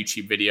on their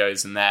YouTube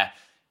videos and their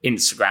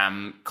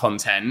Instagram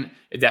content,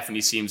 it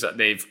definitely seems that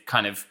they've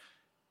kind of,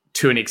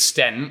 to an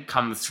extent,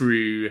 come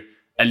through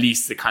at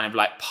least the kind of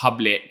like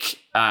public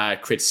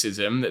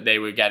criticism that they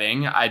were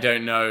getting. I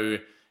don't know.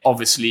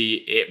 Obviously,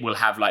 it will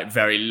have like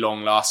very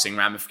long lasting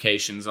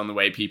ramifications on the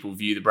way people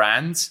view the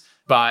brands.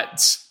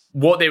 But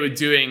what they were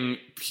doing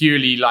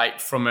purely like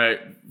from a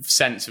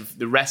sense of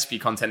the recipe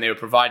content they were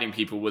providing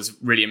people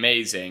was really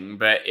amazing.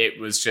 But it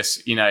was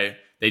just,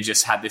 they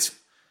just had this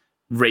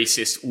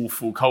racist,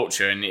 awful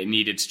culture and it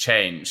needed to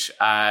change.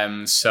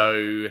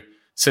 So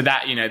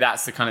that,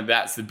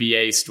 that's the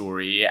BA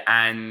story.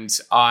 And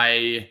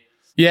I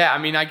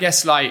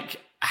guess like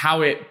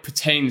how it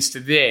pertains to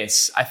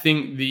this, I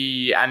think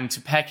and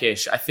to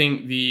Peckish, I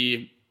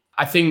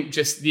think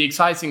just the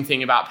exciting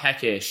thing about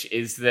Peckish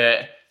is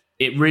that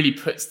it really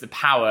puts the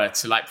power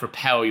to like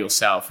propel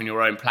yourself and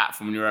your own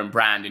platform and your own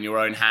brand in your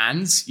own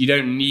hands. You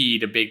don't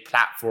need a big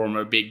platform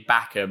or a big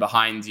backer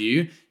behind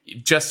you.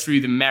 Just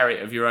through the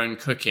merit of your own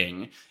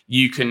cooking,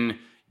 you can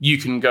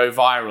go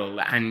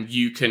viral and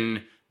you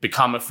can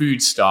become a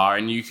food star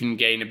and you can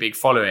gain a big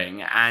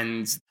following.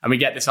 And we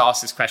get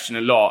asked this question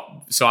a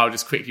lot, so I'll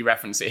just quickly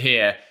reference it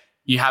here.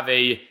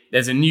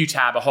 There's a new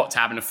tab, a hot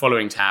tab, and a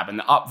following tab, and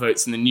the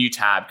upvotes in the new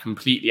tab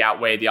completely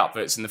outweigh the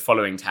upvotes in the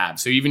following tab.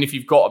 So even if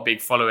you've got a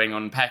big following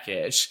on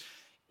Peckish,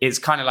 it's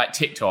kind of like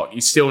TikTok.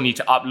 You still need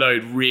to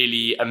upload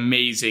really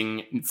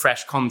amazing,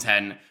 fresh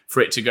content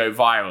for it to go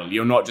viral.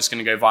 You're not just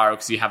going to go viral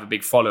because you have a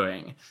big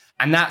following.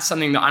 And that's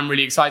something that I'm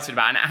really excited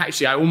about. And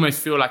actually, I almost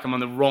feel like I'm on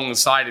the wrong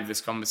side of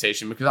this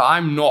conversation because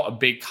I'm not a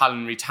big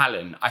culinary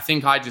talent. I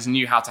think I just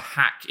knew how to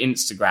hack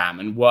Instagram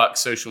and work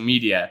social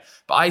media.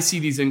 But I see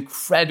these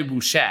incredible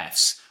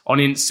chefs on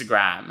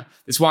Instagram.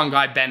 This one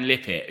guy, Ben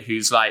Lippett,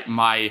 who's like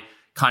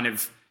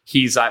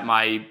he's like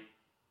my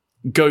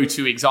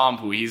go-to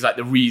example. He's like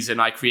the reason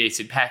I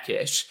created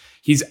Peckish.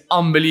 He's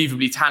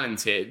unbelievably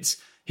talented.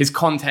 His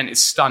content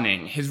is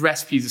stunning. His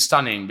recipes are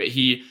stunning, but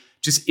he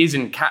just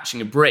isn't catching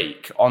a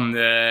break on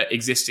the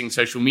existing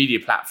social media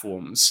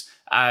platforms,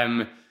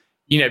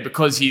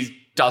 because he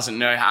doesn't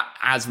know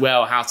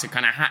how to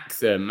kind of hack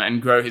them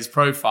and grow his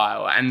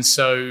profile. And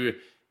so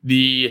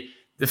the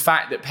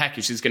fact that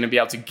Peckish is going to be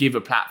able to give a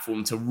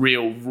platform to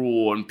real,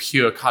 raw and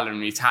pure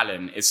culinary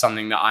talent is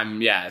something that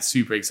I'm,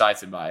 super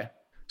excited by.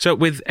 So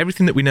with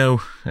everything that we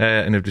know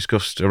and have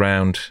discussed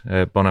around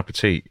Bon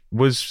Appetit,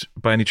 was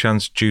by any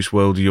chance Juice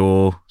WRLD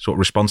your sort of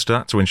response to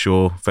that to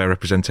ensure fair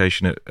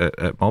representation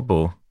at Mob?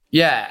 Or?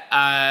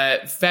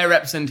 Yeah, fair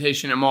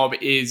representation at Mob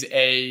is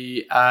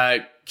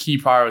a key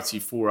priority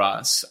for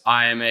us.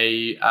 I am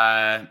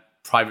a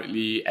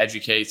privately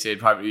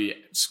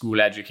school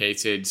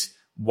educated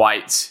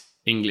white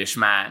English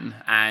man,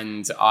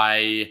 and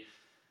I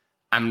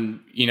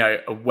am,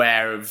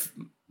 aware of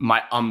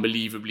my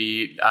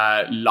unbelievably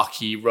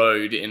lucky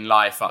road in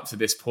life up to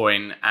this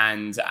point,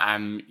 and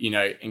I'm,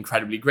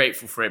 incredibly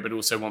grateful for it, but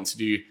also want to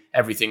do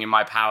everything in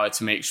my power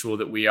to make sure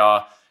that we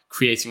are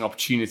creating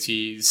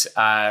opportunities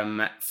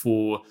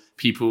for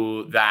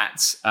people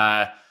that,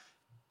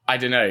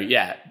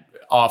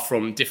 are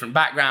from different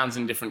backgrounds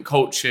and different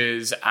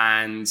cultures,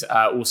 and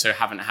also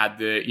haven't had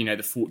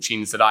the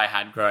fortunes that I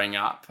had growing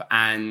up.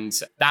 And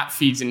that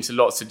feeds into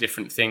lots of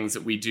different things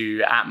that we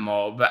do at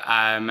Mob.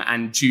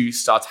 And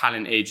Juiced, our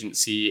talent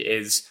agency,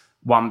 is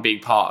one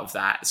big part of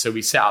that. So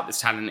we set up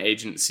this talent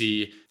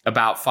agency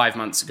about 5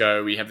 months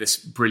ago. We have this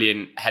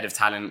brilliant head of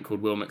talent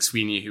called Will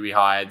McSweeney, who we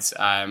hired.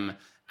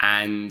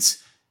 And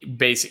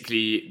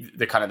basically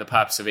the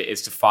purpose of it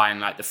is to find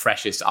like the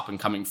freshest up and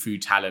coming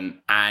food talent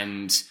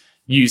and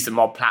use the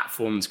Mob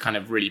platform to kind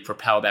of really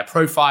propel their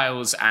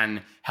profiles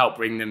and help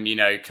bring them,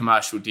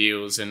 commercial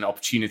deals and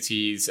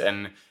opportunities,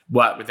 and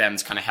work with them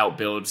to kind of help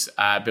build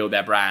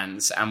their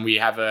brands. And we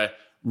have a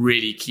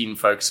really keen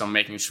focus on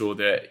making sure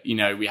that, you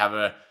know, we have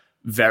a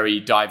very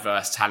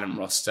diverse talent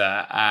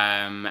roster,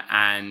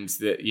 and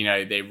that, you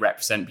know, they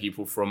represent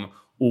people from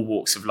all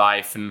walks of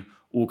life and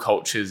all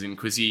cultures and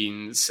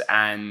cuisines.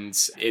 And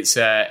it's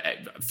I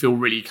feel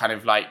really kind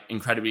of like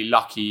incredibly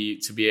lucky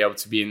to be able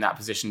to be in that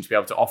position, to be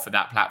able to offer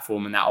that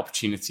platform and that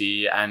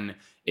opportunity. And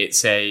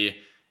it's a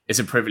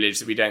privilege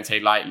that we don't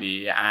take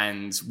lightly.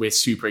 And we're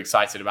super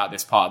excited about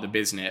this part of the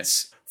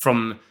business,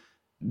 from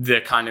the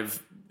kind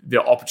of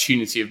the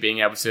opportunity of being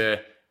able to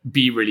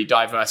be really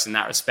diverse in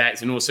that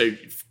respect, and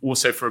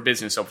also for a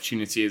business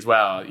opportunity as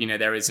well. You know,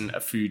 there isn't a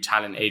food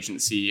talent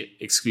agency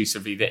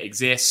exclusively that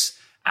exists,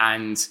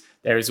 and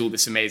there is all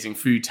this amazing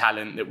food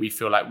talent that we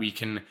feel like we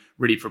can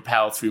really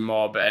propel through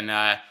Mob, and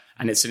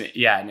it's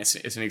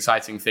an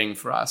exciting thing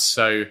for us.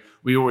 So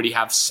we already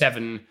have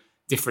 7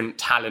 different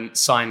talent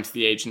signed to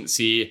the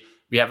agency.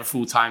 We have a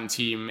full-time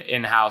team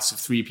in-house of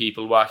 3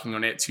 people working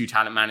on it, 2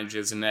 talent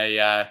managers and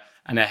a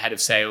head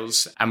of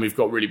sales, and we've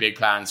got really big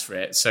plans for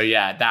it. So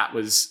yeah, that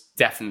was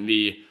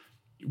definitely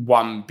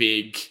one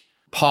big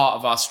part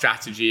of our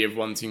strategy of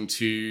wanting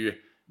to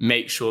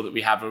make sure that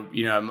we have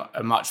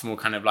a much more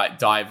kind of like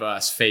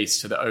diverse face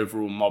to the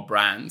overall Mob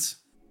brand.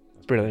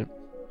 Brilliant.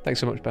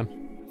 Thanks so much,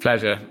 Ben.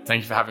 Pleasure.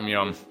 Thank you for having me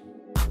on.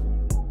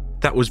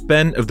 That was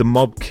Ben of the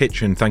Mob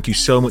Kitchen. Thank you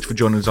so much for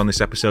joining us on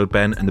this episode,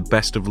 Ben, and the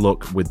best of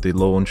luck with the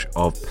launch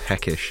of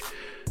Peckish.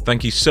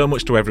 Thank you so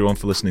much to everyone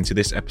for listening to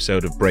this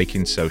episode of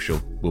Breaking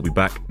Social. We'll be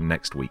back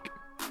next week.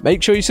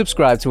 Make sure you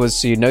subscribe to us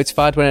so you're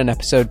notified when an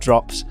episode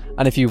drops.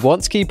 And if you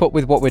want to keep up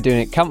with what we're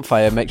doing at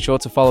Campfire, make sure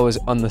to follow us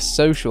on the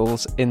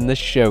socials in the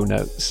show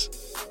notes.